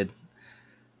succeeded,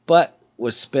 but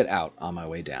was spit out on my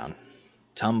way down,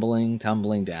 tumbling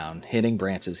down, hitting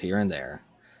branches here and there,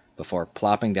 before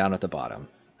plopping down at the bottom,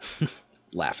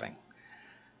 laughing.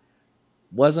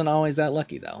 Wasn't always that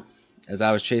lucky, though. As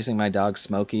I was chasing my dog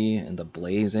Smokey in the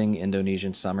blazing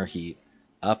Indonesian summer heat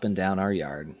up and down our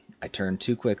yard, I turned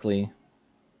too quickly,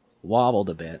 wobbled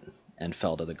a bit, and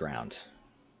fell to the ground.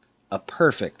 A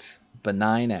perfect,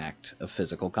 benign act of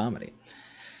physical comedy.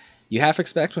 You half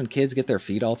expect when kids get their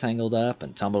feet all tangled up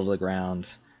and tumble to the ground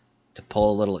to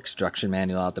pull a little instruction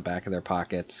manual out the back of their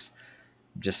pockets,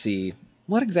 just see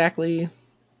what exactly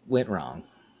went wrong.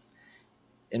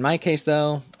 In my case,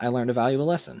 though, I learned a valuable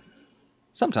lesson.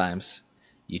 Sometimes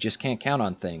you just can't count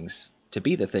on things to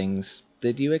be the things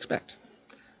that you expect.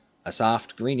 A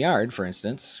soft green yard, for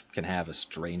instance, can have a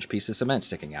strange piece of cement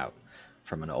sticking out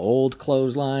from an old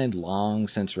clothesline long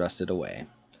since rusted away.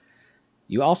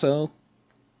 You also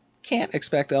can't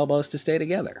expect elbows to stay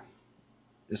together,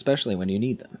 especially when you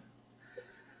need them.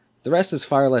 The rest is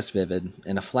far less vivid.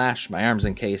 In a flash, my arm's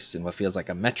encased in what feels like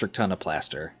a metric ton of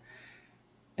plaster.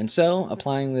 And so,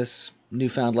 applying this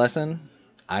newfound lesson,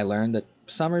 I learned that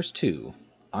summers, too,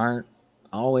 aren't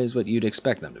always what you'd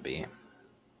expect them to be.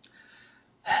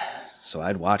 So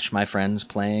I'd watch my friends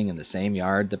playing in the same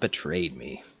yard that betrayed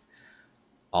me,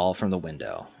 all from the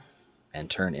window, and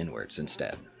turn inwards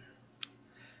instead.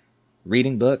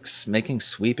 Reading books, making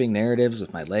sweeping narratives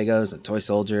with my Legos and toy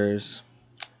soldiers,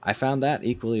 I found that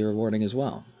equally rewarding as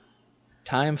well.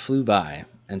 Time flew by,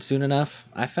 and soon enough,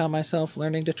 I found myself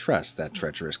learning to trust that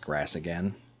treacherous grass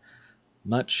again,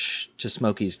 much to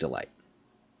Smokey's delight.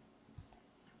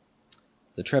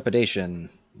 The trepidation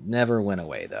never went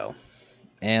away, though,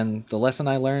 and the lesson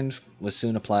I learned was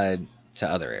soon applied to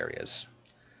other areas.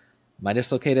 My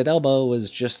dislocated elbow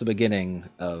was just the beginning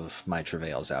of my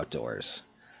travails outdoors.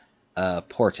 A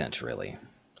portent, really.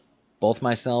 Both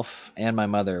myself and my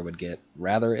mother would get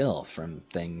rather ill from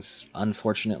things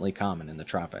unfortunately common in the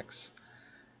tropics.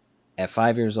 At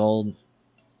 5 years old,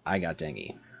 I got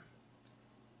dengue,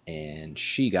 and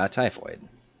she got typhoid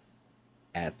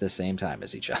at the same time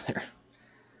as each other.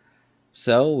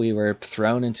 So we were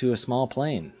thrown into a small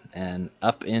plane and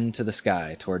up into the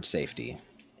sky towards safety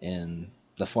in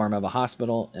the form of a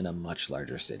hospital in a much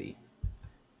larger city.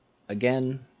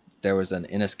 Again, there was an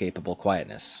inescapable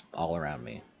quietness all around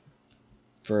me.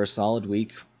 For a solid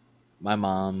week, my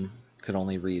mom could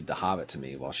only read The Hobbit to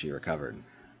me while she recovered.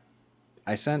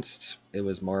 I sensed it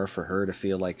was more for her to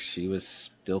feel like she was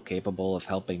still capable of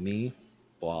helping me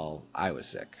while I was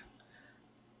sick.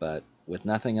 But with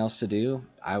nothing else to do,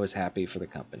 I was happy for the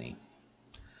company.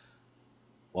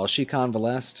 While she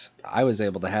convalesced, I was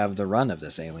able to have the run of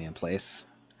this alien place.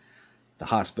 The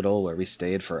hospital where we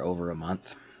stayed for over a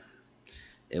month.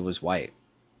 It was white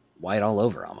all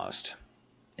over almost.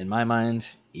 In my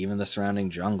mind, even the surrounding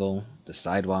jungle, the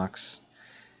sidewalks,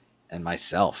 and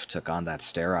myself took on that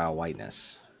sterile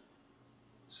whiteness.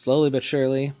 Slowly but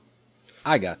surely,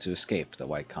 I got to escape the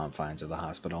white confines of the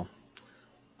hospital,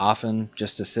 often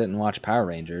just to sit and watch Power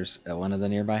Rangers at one of the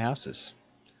nearby houses.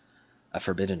 A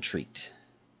forbidden treat.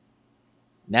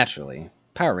 Naturally,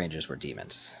 Power Rangers were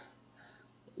demons.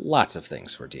 Lots of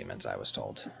things were demons, I was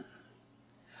told.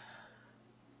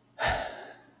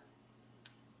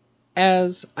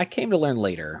 As I came to learn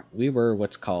later, we were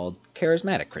what's called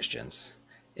charismatic Christians.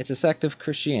 It's a sect of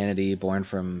Christianity born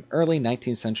from early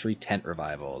 19th century tent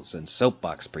revivals and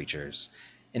soapbox preachers.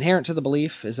 Inherent to the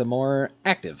belief is a more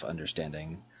active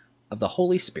understanding of the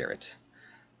Holy Spirit,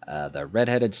 the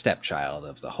red-headed stepchild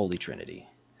of the Holy Trinity.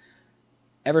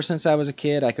 Ever since I was a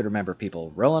kid, I could remember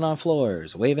people rolling on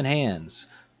floors, waving hands,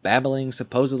 babbling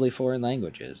supposedly foreign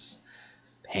languages,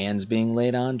 hands being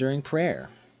laid on during prayer.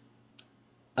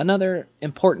 Another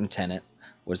important tenet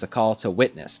was the call to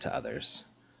witness to others,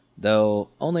 though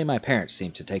only my parents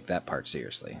seemed to take that part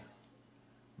seriously.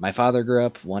 My father grew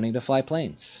up wanting to fly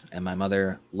planes, and my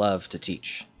mother loved to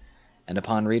teach, and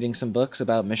upon reading some books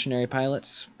about missionary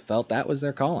pilots, felt that was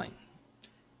their calling.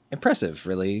 Impressive,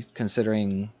 really,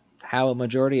 considering how a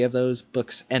majority of those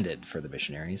books ended for the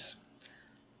missionaries.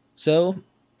 So,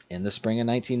 In the spring of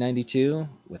 1992,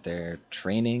 with their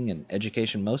training and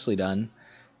education mostly done,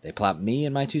 they plopped me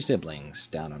and my two siblings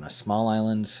down on a small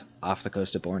island off the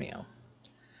coast of Borneo.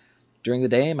 During the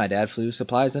day, my dad flew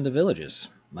supplies into villages.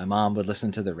 My mom would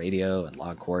listen to the radio and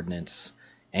log coordinates,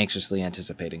 anxiously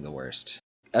anticipating the worst.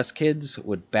 Us kids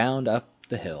would bound up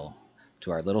the hill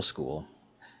to our little school,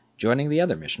 joining the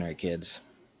other missionary kids.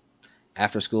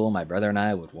 After school, my brother and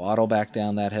I would waddle back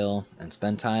down that hill and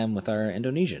spend time with our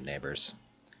Indonesian neighbors.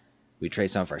 We'd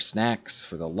trade some of our snacks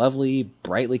for the lovely,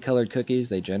 brightly colored cookies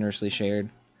they generously shared,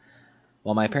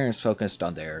 while my parents focused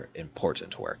on their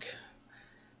important work.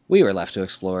 We were left to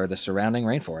explore the surrounding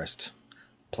rainforest,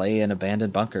 play in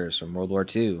abandoned bunkers from World War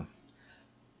II,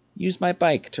 use my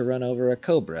bike to run over a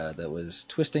cobra that was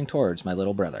twisting towards my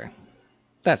little brother.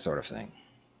 That sort of thing.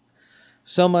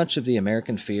 So much of the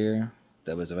American fear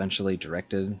that was eventually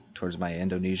directed towards my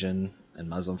Indonesian and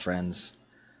Muslim friends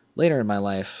later in my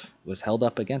life was held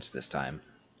up against this time,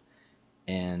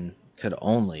 and could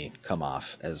only come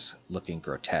off as looking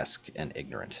grotesque and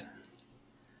ignorant.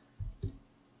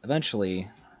 Eventually,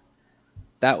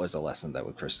 that was a lesson that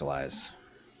would crystallize.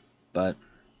 But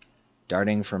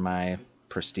darting from my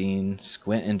pristine,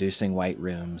 squint-inducing white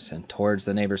rooms and towards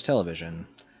the neighbor's television,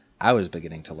 I was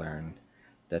beginning to learn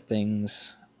that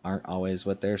things aren't always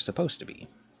what they're supposed to be.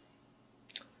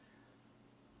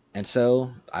 And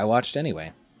so I watched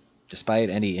anyway, despite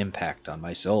any impact on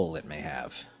my soul it may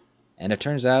have. And it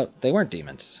turns out they weren't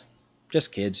demons,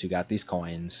 just kids who got these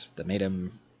coins that made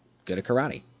them good at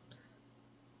karate.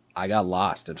 I got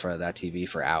lost in front of that TV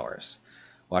for hours,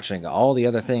 watching all the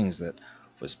other things that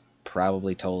was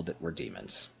probably told that were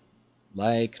demons,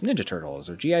 like Ninja Turtles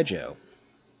or G.I. Joe.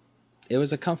 It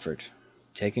was a comfort,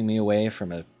 taking me away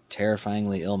from a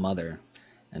terrifyingly ill mother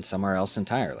and somewhere else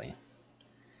entirely.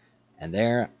 And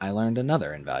there I learned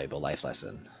another invaluable life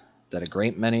lesson, that a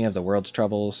great many of the world's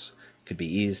troubles could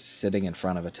be eased sitting in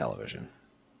front of a television.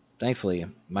 Thankfully,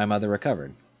 my mother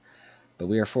recovered, but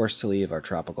we were forced to leave our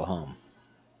tropical home,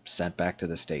 sent back to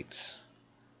the States,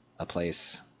 a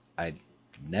place I'd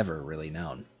never really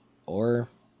known, or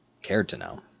cared to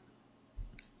know.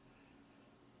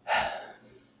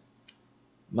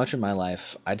 Much of my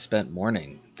life, I'd spent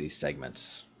mourning these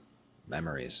segments,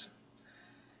 memories.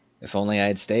 If only I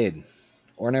had stayed,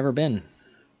 or never been,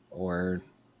 or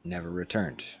never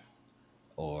returned,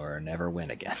 or never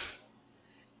win again.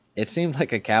 It seemed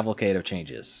like a cavalcade of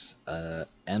changes, an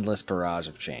endless barrage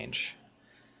of change.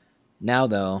 Now,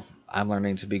 though, I'm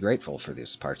learning to be grateful for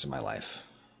these parts of my life.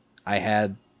 I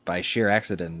had, by sheer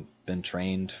accident, been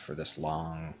trained for this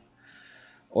long,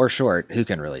 or short, who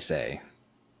can really say,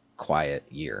 quiet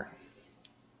year,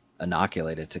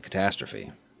 inoculated to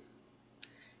catastrophe.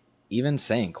 Even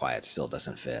saying quiet still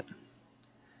doesn't fit.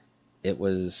 It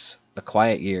was a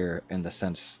quiet year in the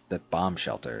sense that bomb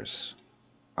shelters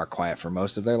are quiet for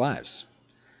most of their lives.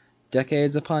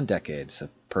 Decades upon decades of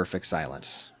perfect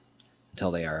silence,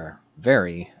 until they are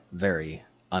very, very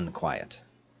unquiet.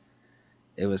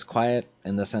 It was quiet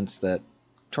in the sense that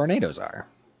tornadoes are,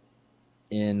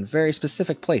 in very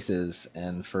specific places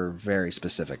and for very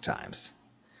specific times.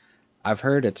 I've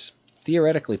heard it's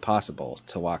theoretically possible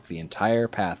to walk the entire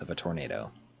path of a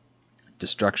tornado,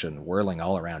 destruction whirling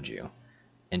all around you,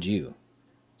 and you,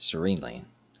 serenely,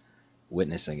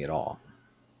 witnessing it all.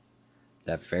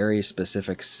 That very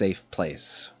specific safe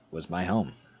place was my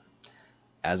home,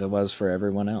 as it was for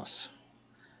everyone else.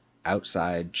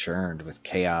 Outside churned with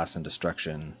chaos and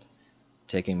destruction,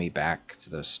 taking me back to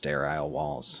those sterile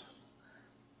walls.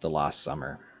 The lost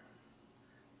summer.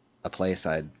 A place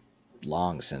I'd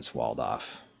long since walled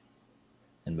off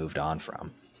and moved on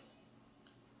from.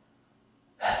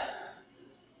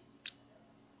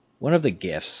 One of the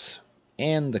gifts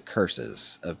and the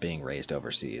curses of being raised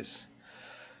overseas.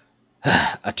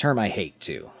 A term I hate,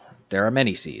 too. There are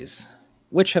many seas.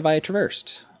 Which have I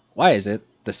traversed? Why is it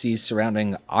the seas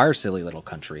surrounding our silly little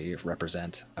country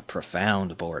represent a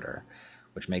profound border,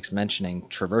 which makes mentioning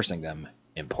traversing them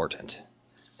important?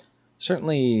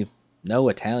 Certainly, no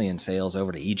Italian sails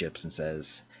over to Egypt and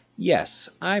says, "Yes,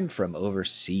 I'm from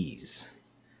overseas."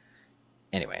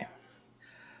 Anyway,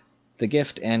 the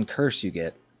gift and curse you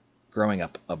get growing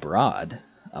up abroad,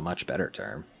 a much better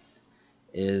term,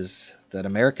 is that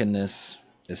Americanness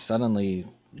is suddenly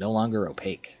no longer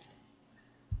opaque.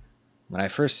 When I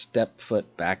first stepped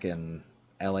foot back in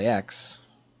LAX,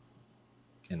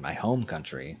 in my home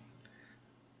country,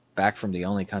 back from the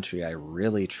only country I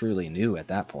really truly knew at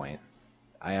that point,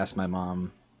 I asked my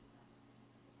mom,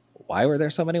 why were there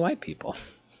so many white people?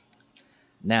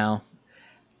 Now,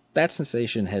 that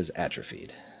sensation has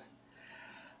atrophied.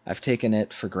 I've taken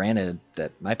it for granted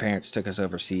that my parents took us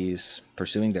overseas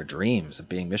pursuing their dreams of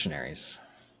being missionaries.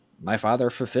 My father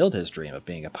fulfilled his dream of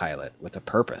being a pilot with a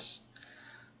purpose.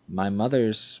 My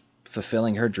mother's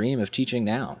fulfilling her dream of teaching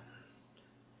now.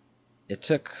 It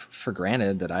took for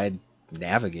granted that I'd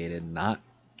navigated not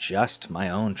just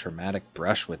my own traumatic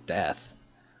brush with death,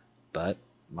 but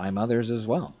my mother's as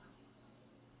well.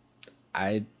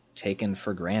 I'd taken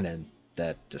for granted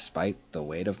that despite the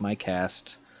weight of my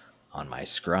cast on my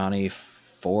scrawny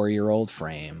 4-year-old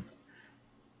frame,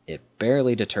 it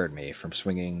barely deterred me from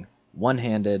swinging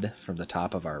one-handed from the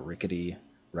top of our rickety,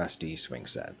 rusty swing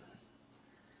set.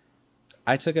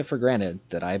 I took it for granted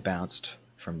that I bounced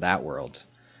from that world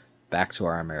back to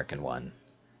our American one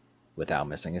without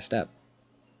missing a step.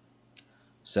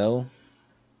 So,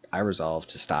 I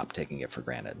resolved to stop taking it for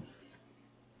granted.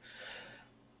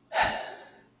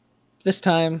 This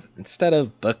time, instead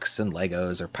of books and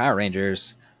Legos or Power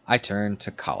Rangers, I turned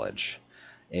to college,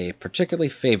 a particularly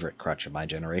favorite crutch of my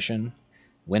generation.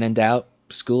 When in doubt,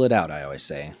 school it out, I always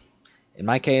say. In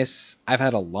my case, I've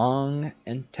had a long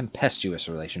and tempestuous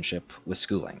relationship with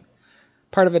schooling.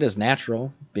 Part of it is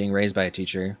natural, being raised by a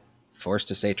teacher, forced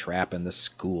to stay trapped in the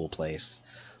school place,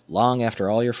 long after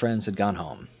all your friends had gone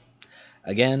home.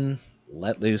 Again,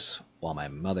 let loose while my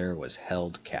mother was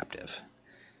held captive.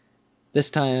 This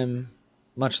time,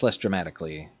 much less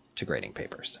dramatically, to grading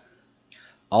papers.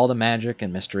 All the magic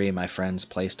and mystery my friends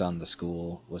placed on the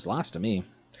school was lost to me.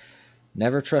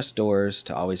 Never trust doors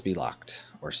to always be locked,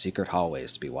 or secret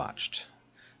hallways to be watched.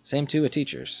 Same too with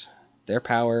teachers. Their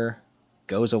power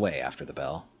goes away after the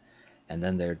bell, and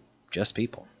then they're just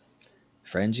people.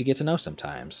 Friends you get to know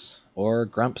sometimes, or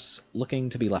grumps looking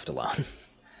to be left alone.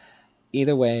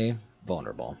 Either way,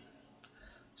 vulnerable.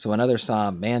 So when others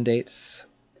saw mandates,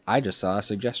 I just saw a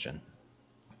suggestion.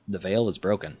 The veil was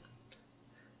broken.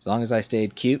 As long as I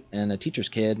stayed cute and a teacher's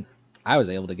kid, I was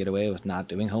able to get away with not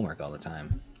doing homework all the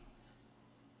time.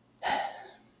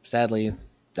 Sadly,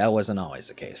 that wasn't always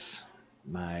the case.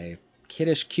 My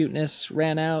kiddish cuteness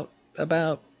ran out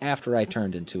about after I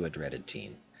turned into a dreaded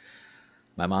teen.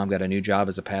 My mom got a new job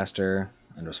as a pastor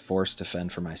and was forced to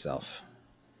fend for myself.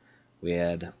 We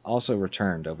had also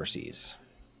returned overseas.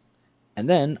 And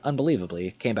then,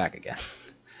 unbelievably, came back again.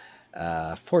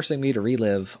 Forcing me to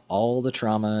relive all the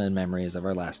trauma and memories of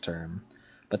our last term,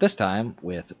 but this time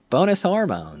with bonus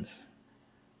hormones.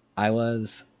 I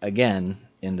was again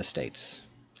in the States,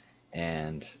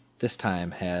 and this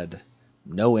time had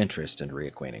no interest in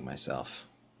reacquainting myself.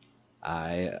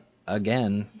 I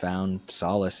again found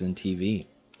solace in TV,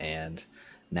 and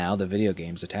now the video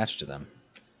games attached to them.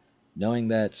 Knowing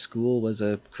that school was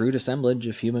a crude assemblage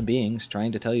of human beings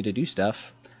trying to tell you to do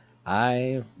stuff,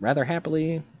 I rather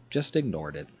happily just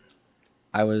ignored it.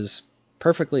 I was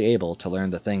perfectly able to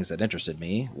learn the things that interested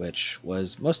me, which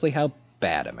was mostly how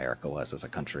bad America was as a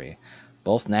country,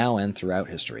 both now and throughout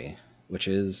history, which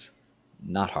is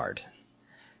not hard.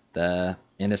 The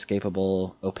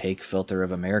inescapable, opaque filter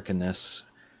of Americanness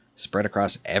spread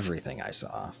across everything I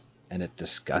saw, and it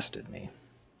disgusted me.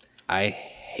 I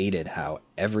hated how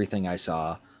everything I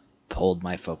saw pulled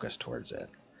my focus towards it.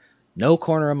 No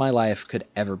corner of my life could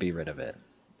ever be rid of it,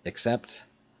 except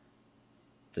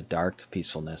the dark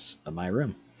peacefulness of my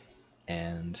room,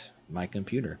 and my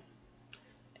computer,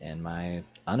 and my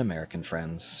un-American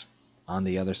friends on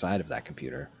the other side of that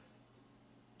computer.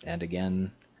 And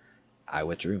again, I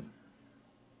withdrew.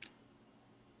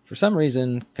 For some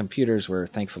reason, computers were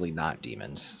thankfully not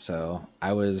demons, so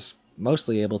I was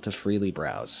mostly able to freely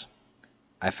browse.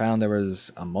 I found there was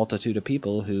a multitude of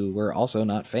people who were also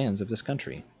not fans of this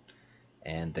country,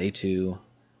 and they too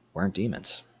weren't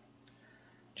demons.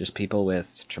 Just people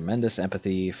with tremendous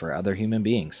empathy for other human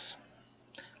beings.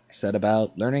 I set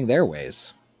about learning their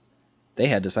ways. They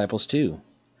had disciples too.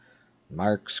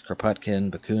 Marx, Kropotkin,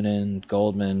 Bakunin,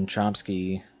 Goldman,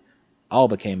 Chomsky all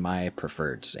became my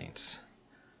preferred saints.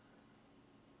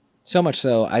 So much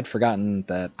so, I'd forgotten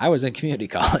that I was in community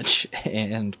college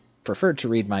and preferred to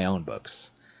read my own books.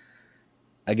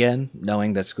 Again,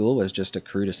 knowing that school was just a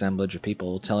crude assemblage of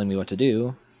people telling me what to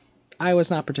do, I was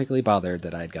not particularly bothered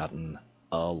that I'd gotten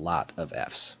a lot of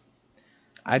Fs.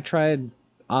 I'd tried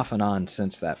off and on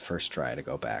since that first try to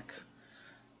go back.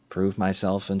 Prove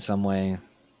myself in some way,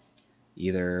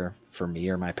 either for me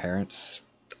or my parents.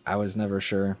 I was never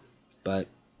sure, but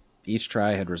each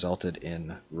try had resulted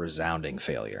in resounding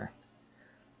failure.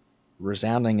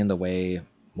 Resounding in the way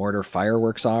mortar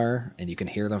fireworks are, and you can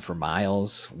hear them for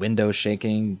miles, windows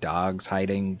shaking, dogs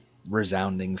hiding,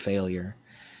 resounding failure.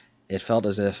 It felt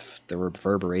as if the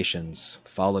reverberations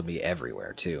followed me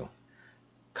everywhere, too.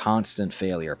 Constant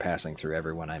failure passing through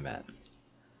everyone I met.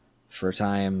 For a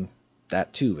time,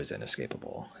 that too was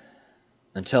inescapable.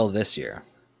 Until this year,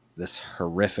 this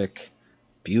horrific,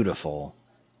 beautiful,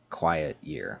 quiet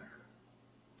year.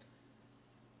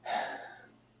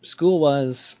 School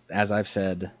was, as I've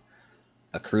said,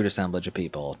 a crude assemblage of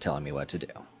people telling me what to do.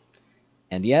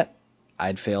 And yet,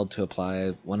 I'd failed to apply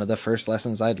one of the first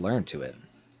lessons I'd learned to it.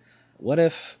 What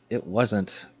if it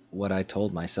wasn't what I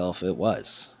told myself it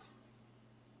was?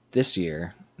 This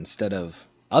year, instead of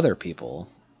other people,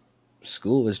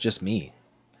 school was just me.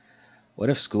 What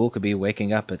if school could be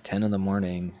waking up at 10 in the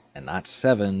morning and not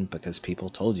 7 because people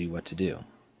told you what to do?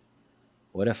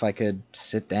 What if I could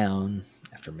sit down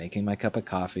after making my cup of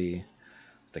coffee,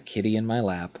 with a kitty in my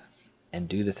lap, and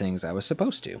do the things I was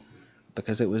supposed to,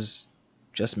 because it was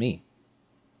just me.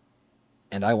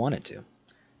 And I wanted to.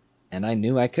 And I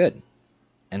knew I could.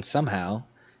 And somehow,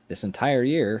 this entire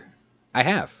year, I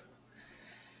have.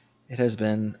 It has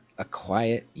been a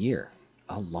quiet year,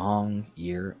 a long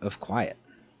year of quiet.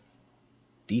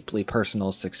 Deeply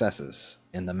personal successes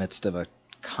in the midst of a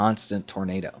constant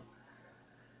tornado.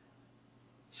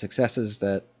 Successes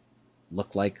that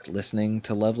look like listening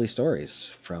to lovely stories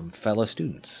from fellow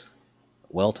students,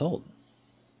 well told.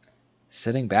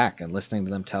 Sitting back and listening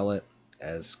to them tell it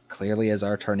as clearly as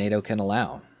our tornado can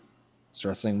allow.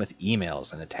 Struggling with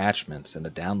emails and attachments in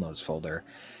a downloads folder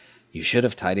you should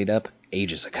have tidied up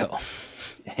ages ago.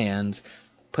 And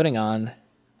putting on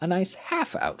a nice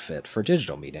half outfit for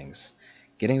digital meetings.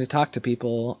 Getting to talk to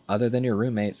people other than your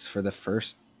roommates for the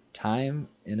first time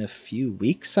in a few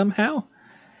weeks somehow.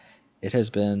 It has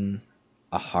been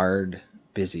a hard,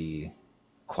 busy,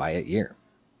 quiet year.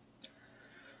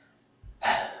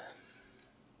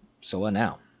 So what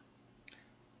now?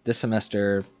 This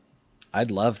semester,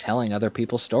 I'd love telling other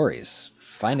people's stories,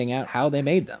 finding out how they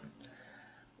made them,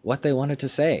 what they wanted to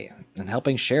say, and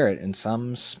helping share it in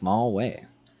some small way.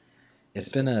 It's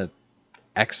been an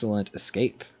excellent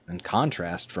escape and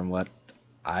contrast from what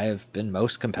I've been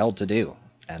most compelled to do,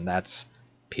 and that's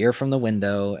peer from the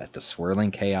window at the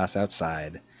swirling chaos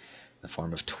outside in the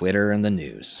form of Twitter and the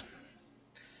news.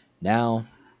 Now,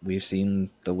 we've seen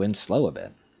the wind slow a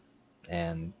bit,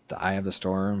 and the eye of the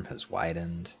storm has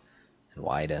widened and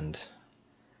widened,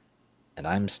 and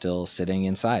I'm still sitting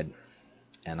inside,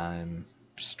 and I'm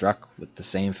struck with the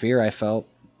same fear I felt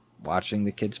watching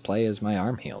the kids play as my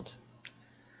arm healed.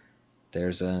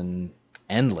 There's an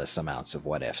endless amounts of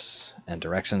what-ifs and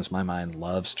directions my mind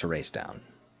loves to race down.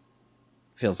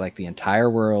 Feels like the entire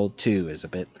world, too, is a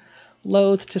bit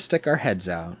loath to stick our heads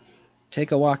out,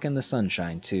 take a walk in the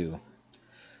sunshine, too,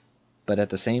 but at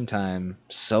the same time,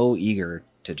 so eager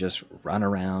to just run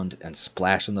around and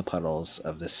splash in the puddles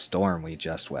of this storm we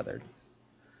just weathered.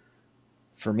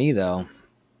 For me, though,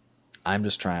 I'm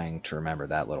just trying to remember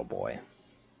that little boy,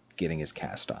 getting his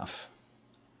cast off,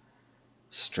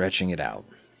 stretching it out,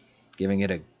 giving it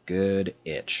a good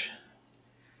itch,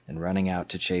 and running out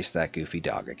to chase that goofy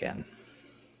dog again.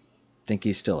 Think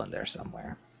he's still in there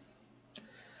somewhere.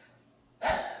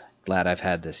 Glad I've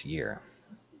had this year,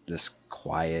 this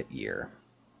quiet year,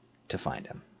 to find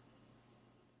him.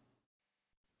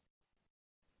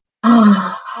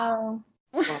 Wow.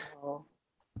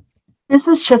 This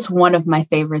is just one of my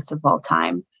favorites of all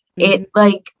time. It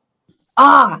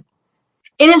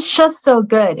is just so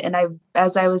good. And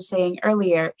as I was saying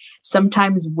earlier,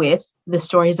 sometimes with the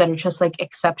stories that are just like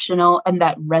exceptional and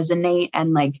that resonate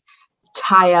and like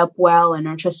tie up well and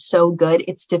are just so good,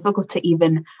 it's difficult to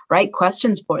even write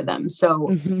questions for them.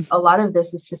 So a lot of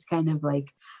this is just kind of like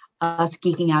us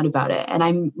geeking out about it.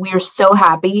 And we are so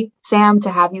happy, Sam,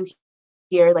 to have you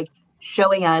here, like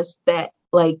showing us that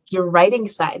like your writing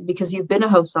side, because you've been a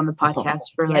host on the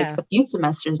podcast for like a few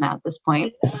semesters now at this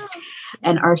point,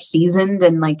 and are seasoned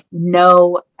and like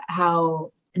know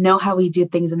how we do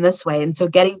things in this way. And so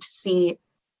getting to see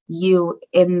you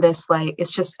in this light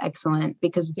is just excellent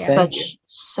because it's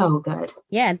so good.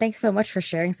 Yeah, and thanks so much for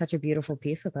sharing such a beautiful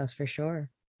piece with us, for sure.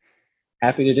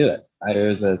 Happy to do it.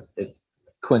 It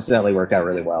coincidentally worked out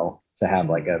really well to have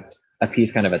like a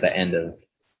piece kind of at the end of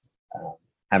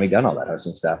having done all that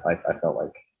hosting stuff. I felt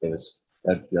like it was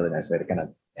a really nice way to kind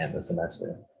of end the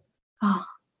semester. Oh.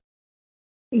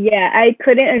 Yeah, I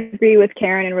couldn't agree with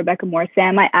Karen and Rebecca more.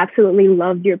 Sam, I absolutely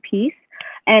loved your piece.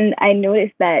 And I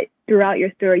noticed that throughout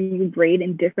your story, you braid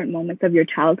in different moments of your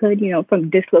childhood, you know, from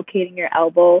dislocating your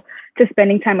elbow to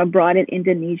spending time abroad in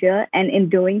Indonesia. And in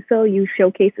doing so, you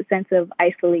showcase a sense of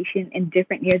isolation in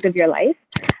different years of your life.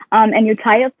 And you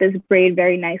tie up this braid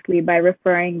very nicely by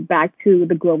referring back to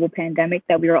the global pandemic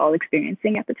that we were all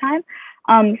experiencing at the time.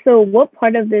 So what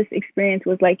part of this experience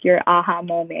was like your aha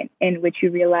moment in which you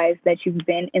realized that you've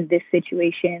been in this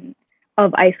situation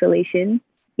of isolation,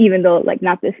 even though like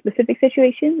not this specific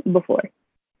situation before?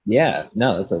 Yeah,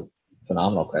 no, that's a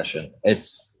phenomenal question.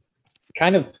 It's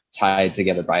kind of tied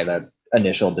together by that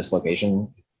initial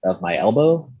dislocation of my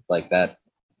elbow, like that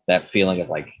feeling of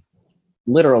like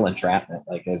literal entrapment.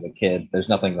 Like as a kid, there's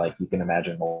nothing like you can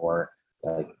imagine more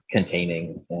like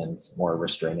containing and more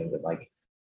restraining than like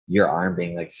your arm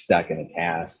being like stuck in a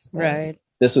cast. And Right.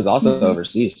 this was also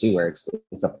overseas too, where it's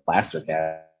a plaster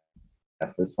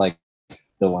cast. It's like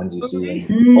the ones you see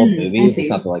in old movies. It's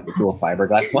not the like the cool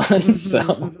fiberglass ones.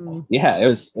 So yeah, it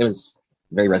was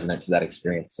very resonant to that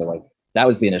experience. So like that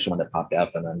was the initial one that popped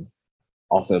up, and then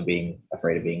also being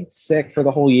afraid of being sick for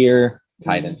the whole year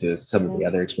tied into some of the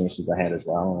other experiences I had as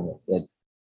well. And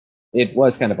it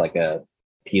was kind of like a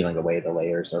peeling away the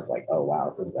layers of like, oh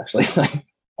wow, this is actually like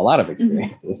a lot of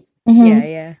experiences.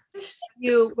 Yeah,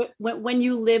 yeah. When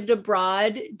you lived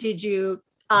abroad, did you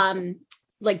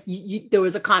like there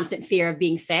was a constant fear of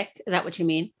being sick? Is that what you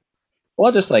mean?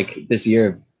 Well, just like this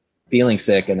year feeling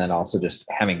sick, and then also just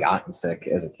having gotten sick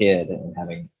as a kid and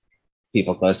having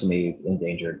people close to me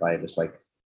endangered by just like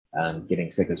getting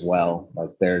sick as well.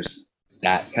 Like there's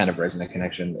that kind of resonant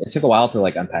connection. It took a while to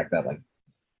like unpack that like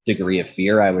degree of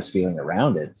fear I was feeling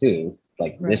around it too,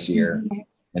 like this year,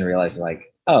 and realizing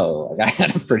like, oh, like I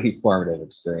had a pretty formative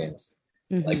experience.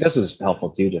 Like this was helpful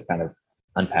too to kind of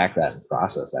unpack that and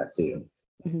process that too.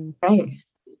 Right.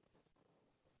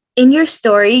 In your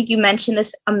story, you mentioned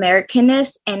this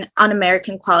Americanness and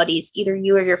un-American qualities either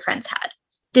you or your friends had.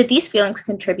 Did these feelings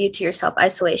contribute to your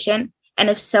self-isolation? And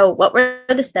if so, what were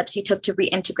the steps you took to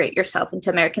reintegrate yourself into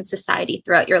American society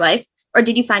throughout your life? Or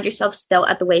did you find yourself still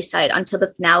at the wayside until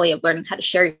the finale of learning how to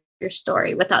share your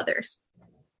story with others?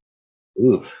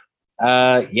 Ooh,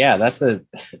 yeah, that's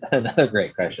another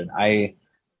great question. I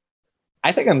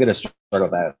think I'm gonna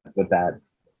struggle with that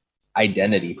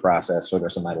identity process for the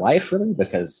rest of my life, really,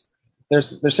 because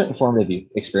there's certain formative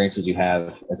experiences you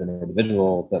have as an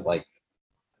individual that like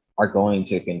are going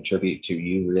to contribute to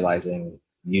you realizing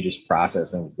you just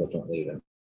process things differently than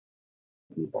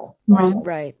people.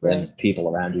 Right. Than people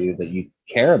around you that you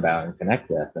care about and connect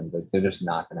with, and they're just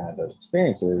not going to have those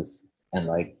experiences. And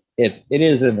like it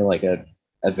is in like a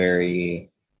very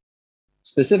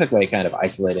specific way, kind of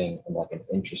isolating in like an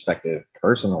introspective,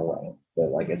 personal way. That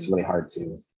like it's really hard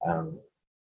to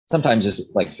sometimes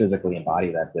just like physically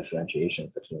embody that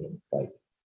differentiation between like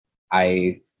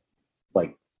I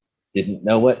like didn't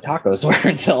know what tacos were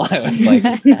until I was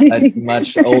like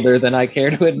much older than I care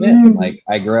to admit. Like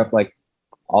I grew up like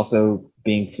also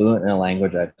being fluent in a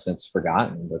language I've since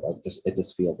forgotten, but like just it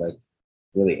just feels like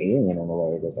really alien in a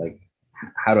way that like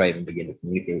how do I even begin to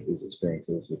communicate these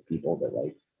experiences with people that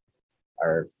like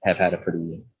have had a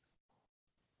pretty,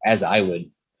 as I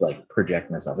would like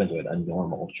project myself into it, a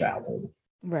normal childhood.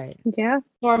 Right. Yeah.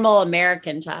 Normal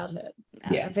American childhood.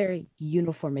 Yeah. A very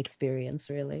uniform experience,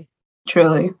 really.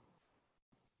 Truly.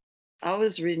 I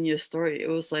was reading your story. It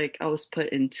was like I was put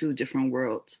in two different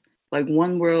worlds. Like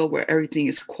one world where everything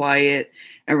is quiet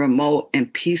and remote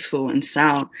and peaceful and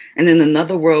sound, and then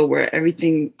another world where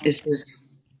everything is just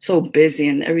so busy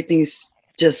and everything's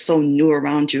just so new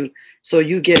around you. So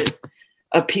you get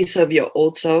a piece of your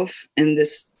old self in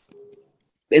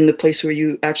the place where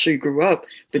you actually grew up,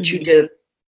 but you get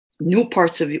new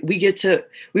parts of you.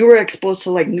 We were exposed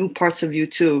to like new parts of you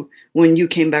too when you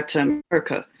came back to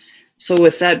America. So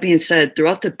with that being said,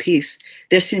 throughout the piece,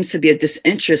 there seems to be a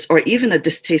disinterest or even a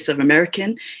distaste of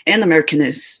American and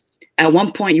Americanness. At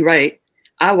one point, you write,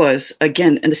 I was,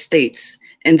 again, in the States,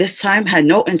 and this time had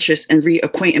no interest in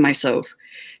reacquainting myself.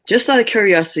 Just out of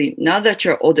curiosity, now that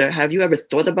you're older, have you ever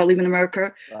thought about leaving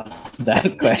America?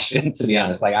 That question, to be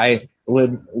honest, like I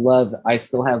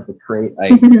still have the crate.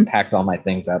 I packed all my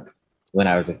things up when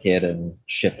I was a kid and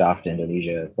shipped off to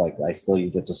Indonesia. Like I still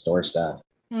use it to store stuff.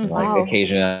 Like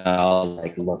occasionally I'll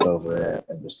like look over it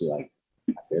and just be like,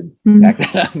 I could back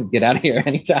that up, get out of here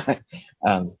anytime.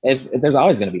 There's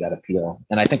always going to be that appeal,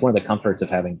 and I think one of the comforts of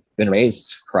having been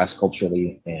raised cross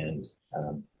culturally and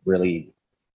really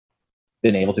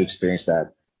been able to experience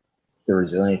that, the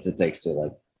resilience it takes to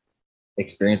like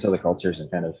experience other cultures and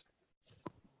kind of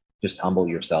just humble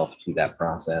yourself to that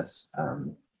process.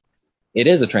 It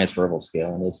is a transferable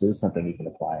skill, and this is something you can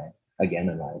apply again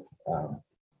in life.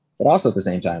 But also at the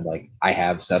same time, like I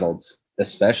have settled,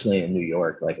 especially in New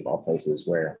York, like of all places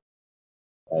where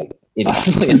like you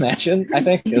possibly imagine, I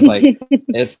think is like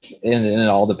it's in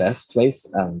all the best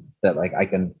ways that like I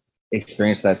can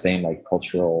experience that same like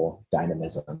cultural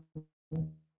dynamism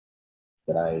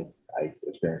that I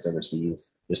experience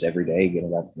overseas just every day,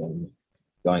 getting up and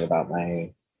going about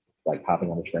my like hopping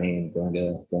on the train, going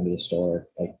to the store.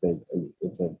 Like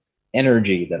it's an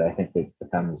energy that I think that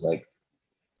becomes like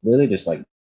really just like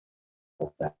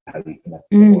how you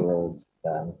connect to the world,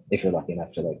 if you're lucky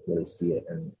enough to like really see it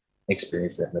and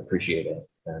experience it and appreciate it.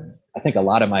 And I think a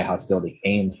lot of my hostility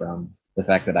came from the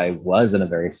fact that I was in a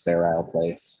very sterile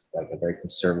place, like a very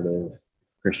conservative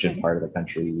Christian part of the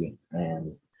country,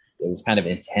 and it was kind of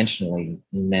intentionally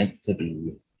meant to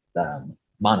be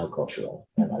monocultural,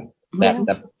 and like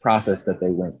that process that they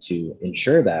went to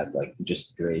ensure that like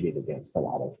just graded against a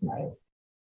lot of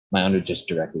my own just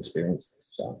direct experiences.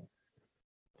 So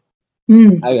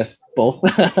I guess both.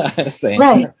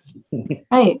 Right.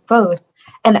 Right, both.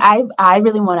 And I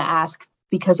really want to ask,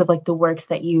 because of like the works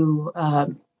that you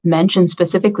mentioned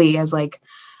specifically as like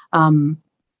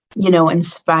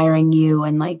inspiring you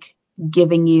and like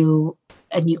giving you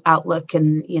a new outlook,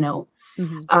 and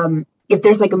if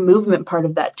there's like a movement part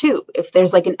of that too, if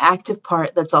there's like an active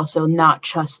part that's also not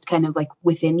just kind of like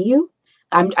within you.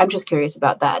 I'm just curious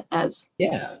about that as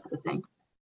a thing.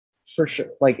 For sure.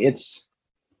 Like it's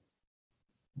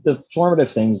the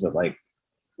formative things that like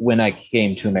when I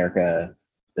came to America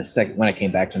when I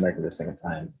came back to America the second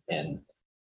time and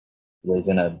was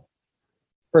in a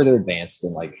further advanced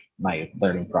in like my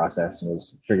learning process and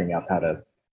was figuring out how to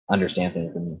understand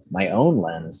things in my own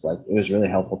lens, like it was really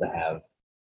helpful to have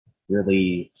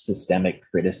really systemic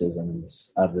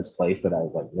criticisms of this place that I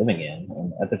was like living in.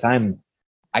 And at the time,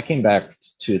 I came back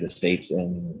to the States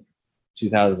in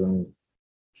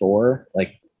 2004,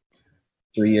 like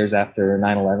 3 years after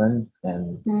 9/11,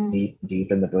 and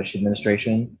deep in the Bush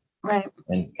administration. Right.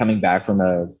 And coming back from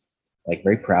a like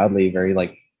very proudly, very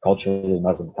like culturally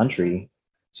Muslim country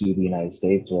to the United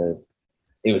States, where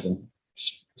it was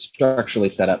structurally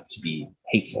set up to be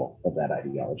hateful of that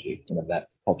ideology and of that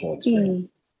cultural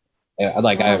experience.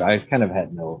 I kind of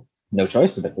had no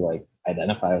choice but to like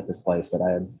identify with this place that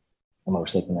I'm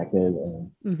emotionally connected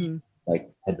and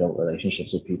like had built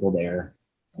relationships with people there,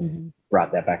 and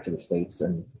brought that back to the States,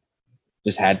 and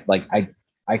just had like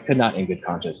I could not in good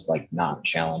conscience like not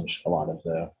challenge a lot of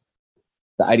the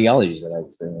ideologies that I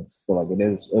experienced. So like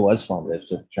it was formative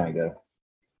to trying to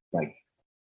like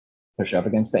push up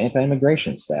against the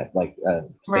anti-immigration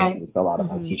stances a lot of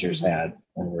my teachers had,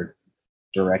 and were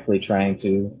directly trying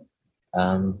to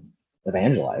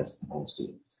evangelize my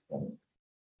students. And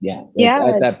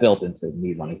that built into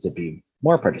me wanting to be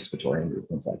more participatory in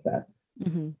movements like that.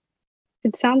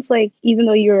 It sounds like even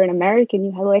though you're an American,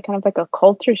 you had like kind of like a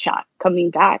culture shock coming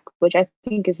back, which I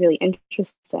think is really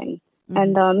interesting.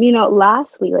 And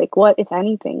lastly, like what, if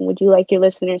anything, would you like your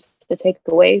listeners to take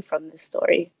away from this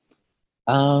story?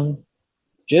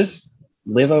 Just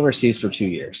live overseas for 2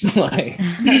 years, like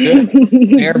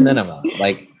bare minimum.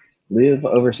 Like live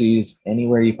overseas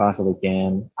anywhere you possibly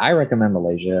can. I recommend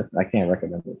Malaysia. I can't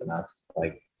recommend it enough.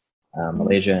 Like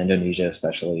Malaysia, Indonesia,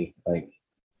 especially. Like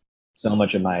so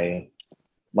much of my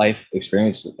life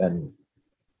experience and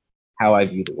how I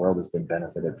view the world has been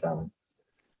benefited from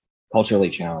culturally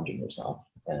challenging yourself.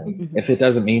 And if it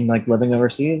doesn't mean like living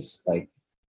overseas, like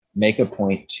make a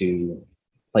point to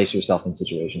place yourself in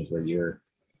situations where you're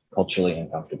culturally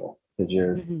uncomfortable, because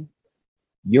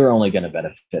you're only going to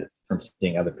benefit from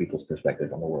seeing other people's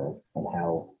perspective on the world and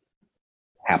how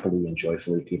happily and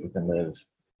joyfully people can live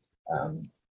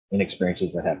in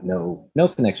experiences that have no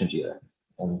connection to you,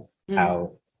 and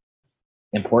how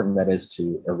important that is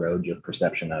to erode your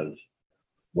perception of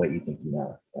what you think you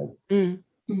know. Like,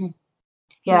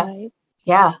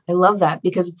 Yeah, I love that,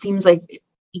 because it seems like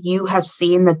you have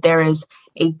seen that there is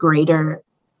a greater,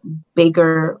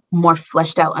 bigger, more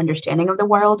fleshed out understanding of the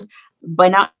world by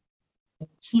not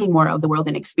seeing more of the world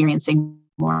and experiencing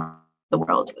more of the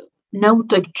world. No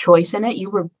like choice in it. You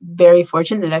were very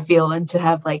fortunate, I feel, and to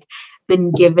have like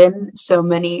been given so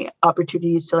many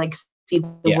opportunities to like see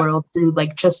the world through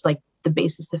like just like the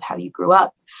basis of how you grew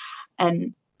up.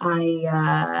 And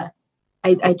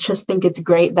I just think it's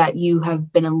great that you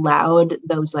have been allowed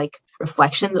those like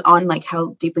reflections on like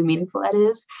how deeply meaningful that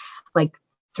is, like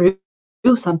through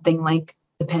something like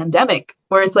the pandemic,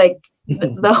 where it's like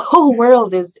the whole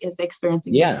world is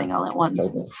experiencing this thing all at once.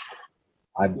 Totally.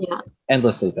 I'm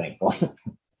endlessly thankful.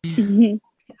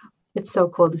 It's so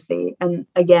cool to see. And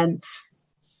again,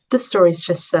 this story is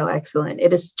just so excellent.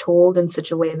 It is told in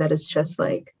such a way that is just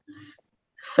like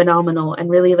phenomenal and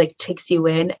really like takes you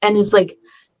in, and is like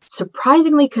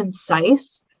surprisingly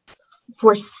concise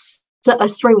for a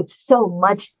story with so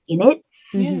much in it.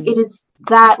 It is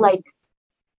that like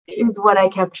is what I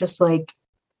kept just like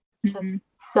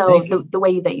so the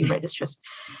way that you write is just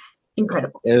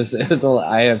incredible. It was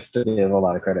I have to give a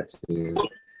lot of credit to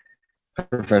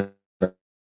Professor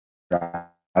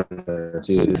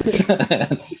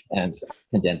and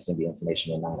condensing the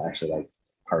information and not actually like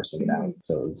parsing it out.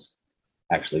 So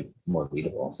actually more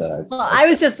readable. So Well, I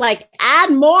was just like,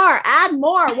 add more.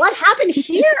 What happened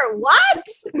here? What?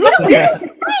 We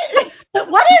don't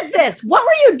what is this? What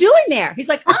were you doing there? He's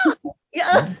like,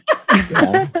 yeah.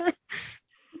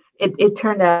 It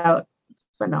turned out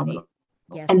phenomenal.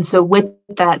 Yes. And so with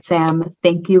that, Sam,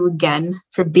 thank you again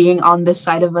for being on this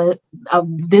side of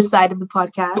this side of the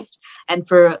podcast, and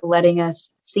for letting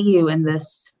us see you in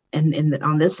this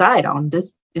on this side,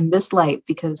 in this light,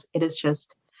 because it is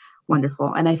just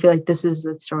wonderful. And I feel like this is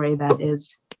a story that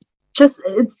is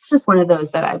it's just one of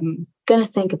those that I'm gonna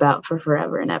think about for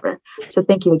forever and ever. So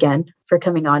thank you again for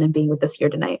coming on and being with us here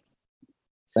tonight.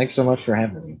 Thanks so much for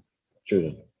having me.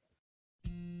 Truly.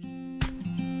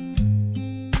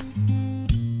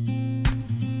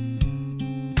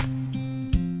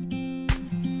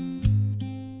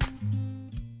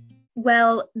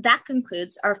 Well, that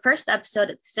concludes our first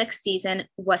episode of the 6th season,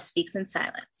 What Speaks in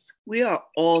Silence. We are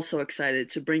all so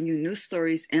excited to bring you new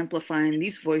stories amplifying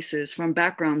these voices from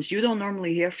backgrounds you don't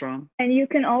normally hear from. And you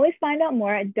can always find out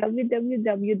more at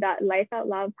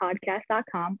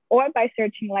www.lifeoutloudpodcast.com or by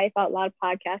searching Life Out Loud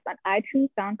Podcast on iTunes,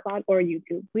 SoundCloud, or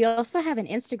YouTube. We also have an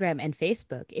Instagram and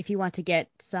Facebook if you want to get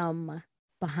some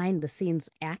behind the scenes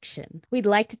action. We'd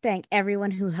like to thank everyone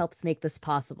who helps make this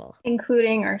possible,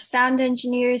 including our sound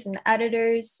engineers and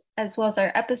editors, as well as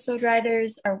our episode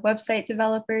writers, our website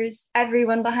developers,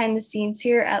 everyone behind the scenes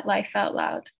here at Life Out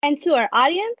Loud. And to our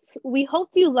audience, we hope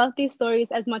you loved these stories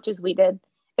as much as we did.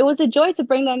 It was a joy to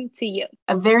bring them to you.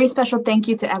 A very special thank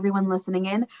you to everyone listening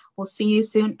in. We'll see you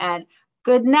soon, and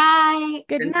good night.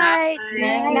 Good night. Good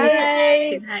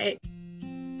night. Good night.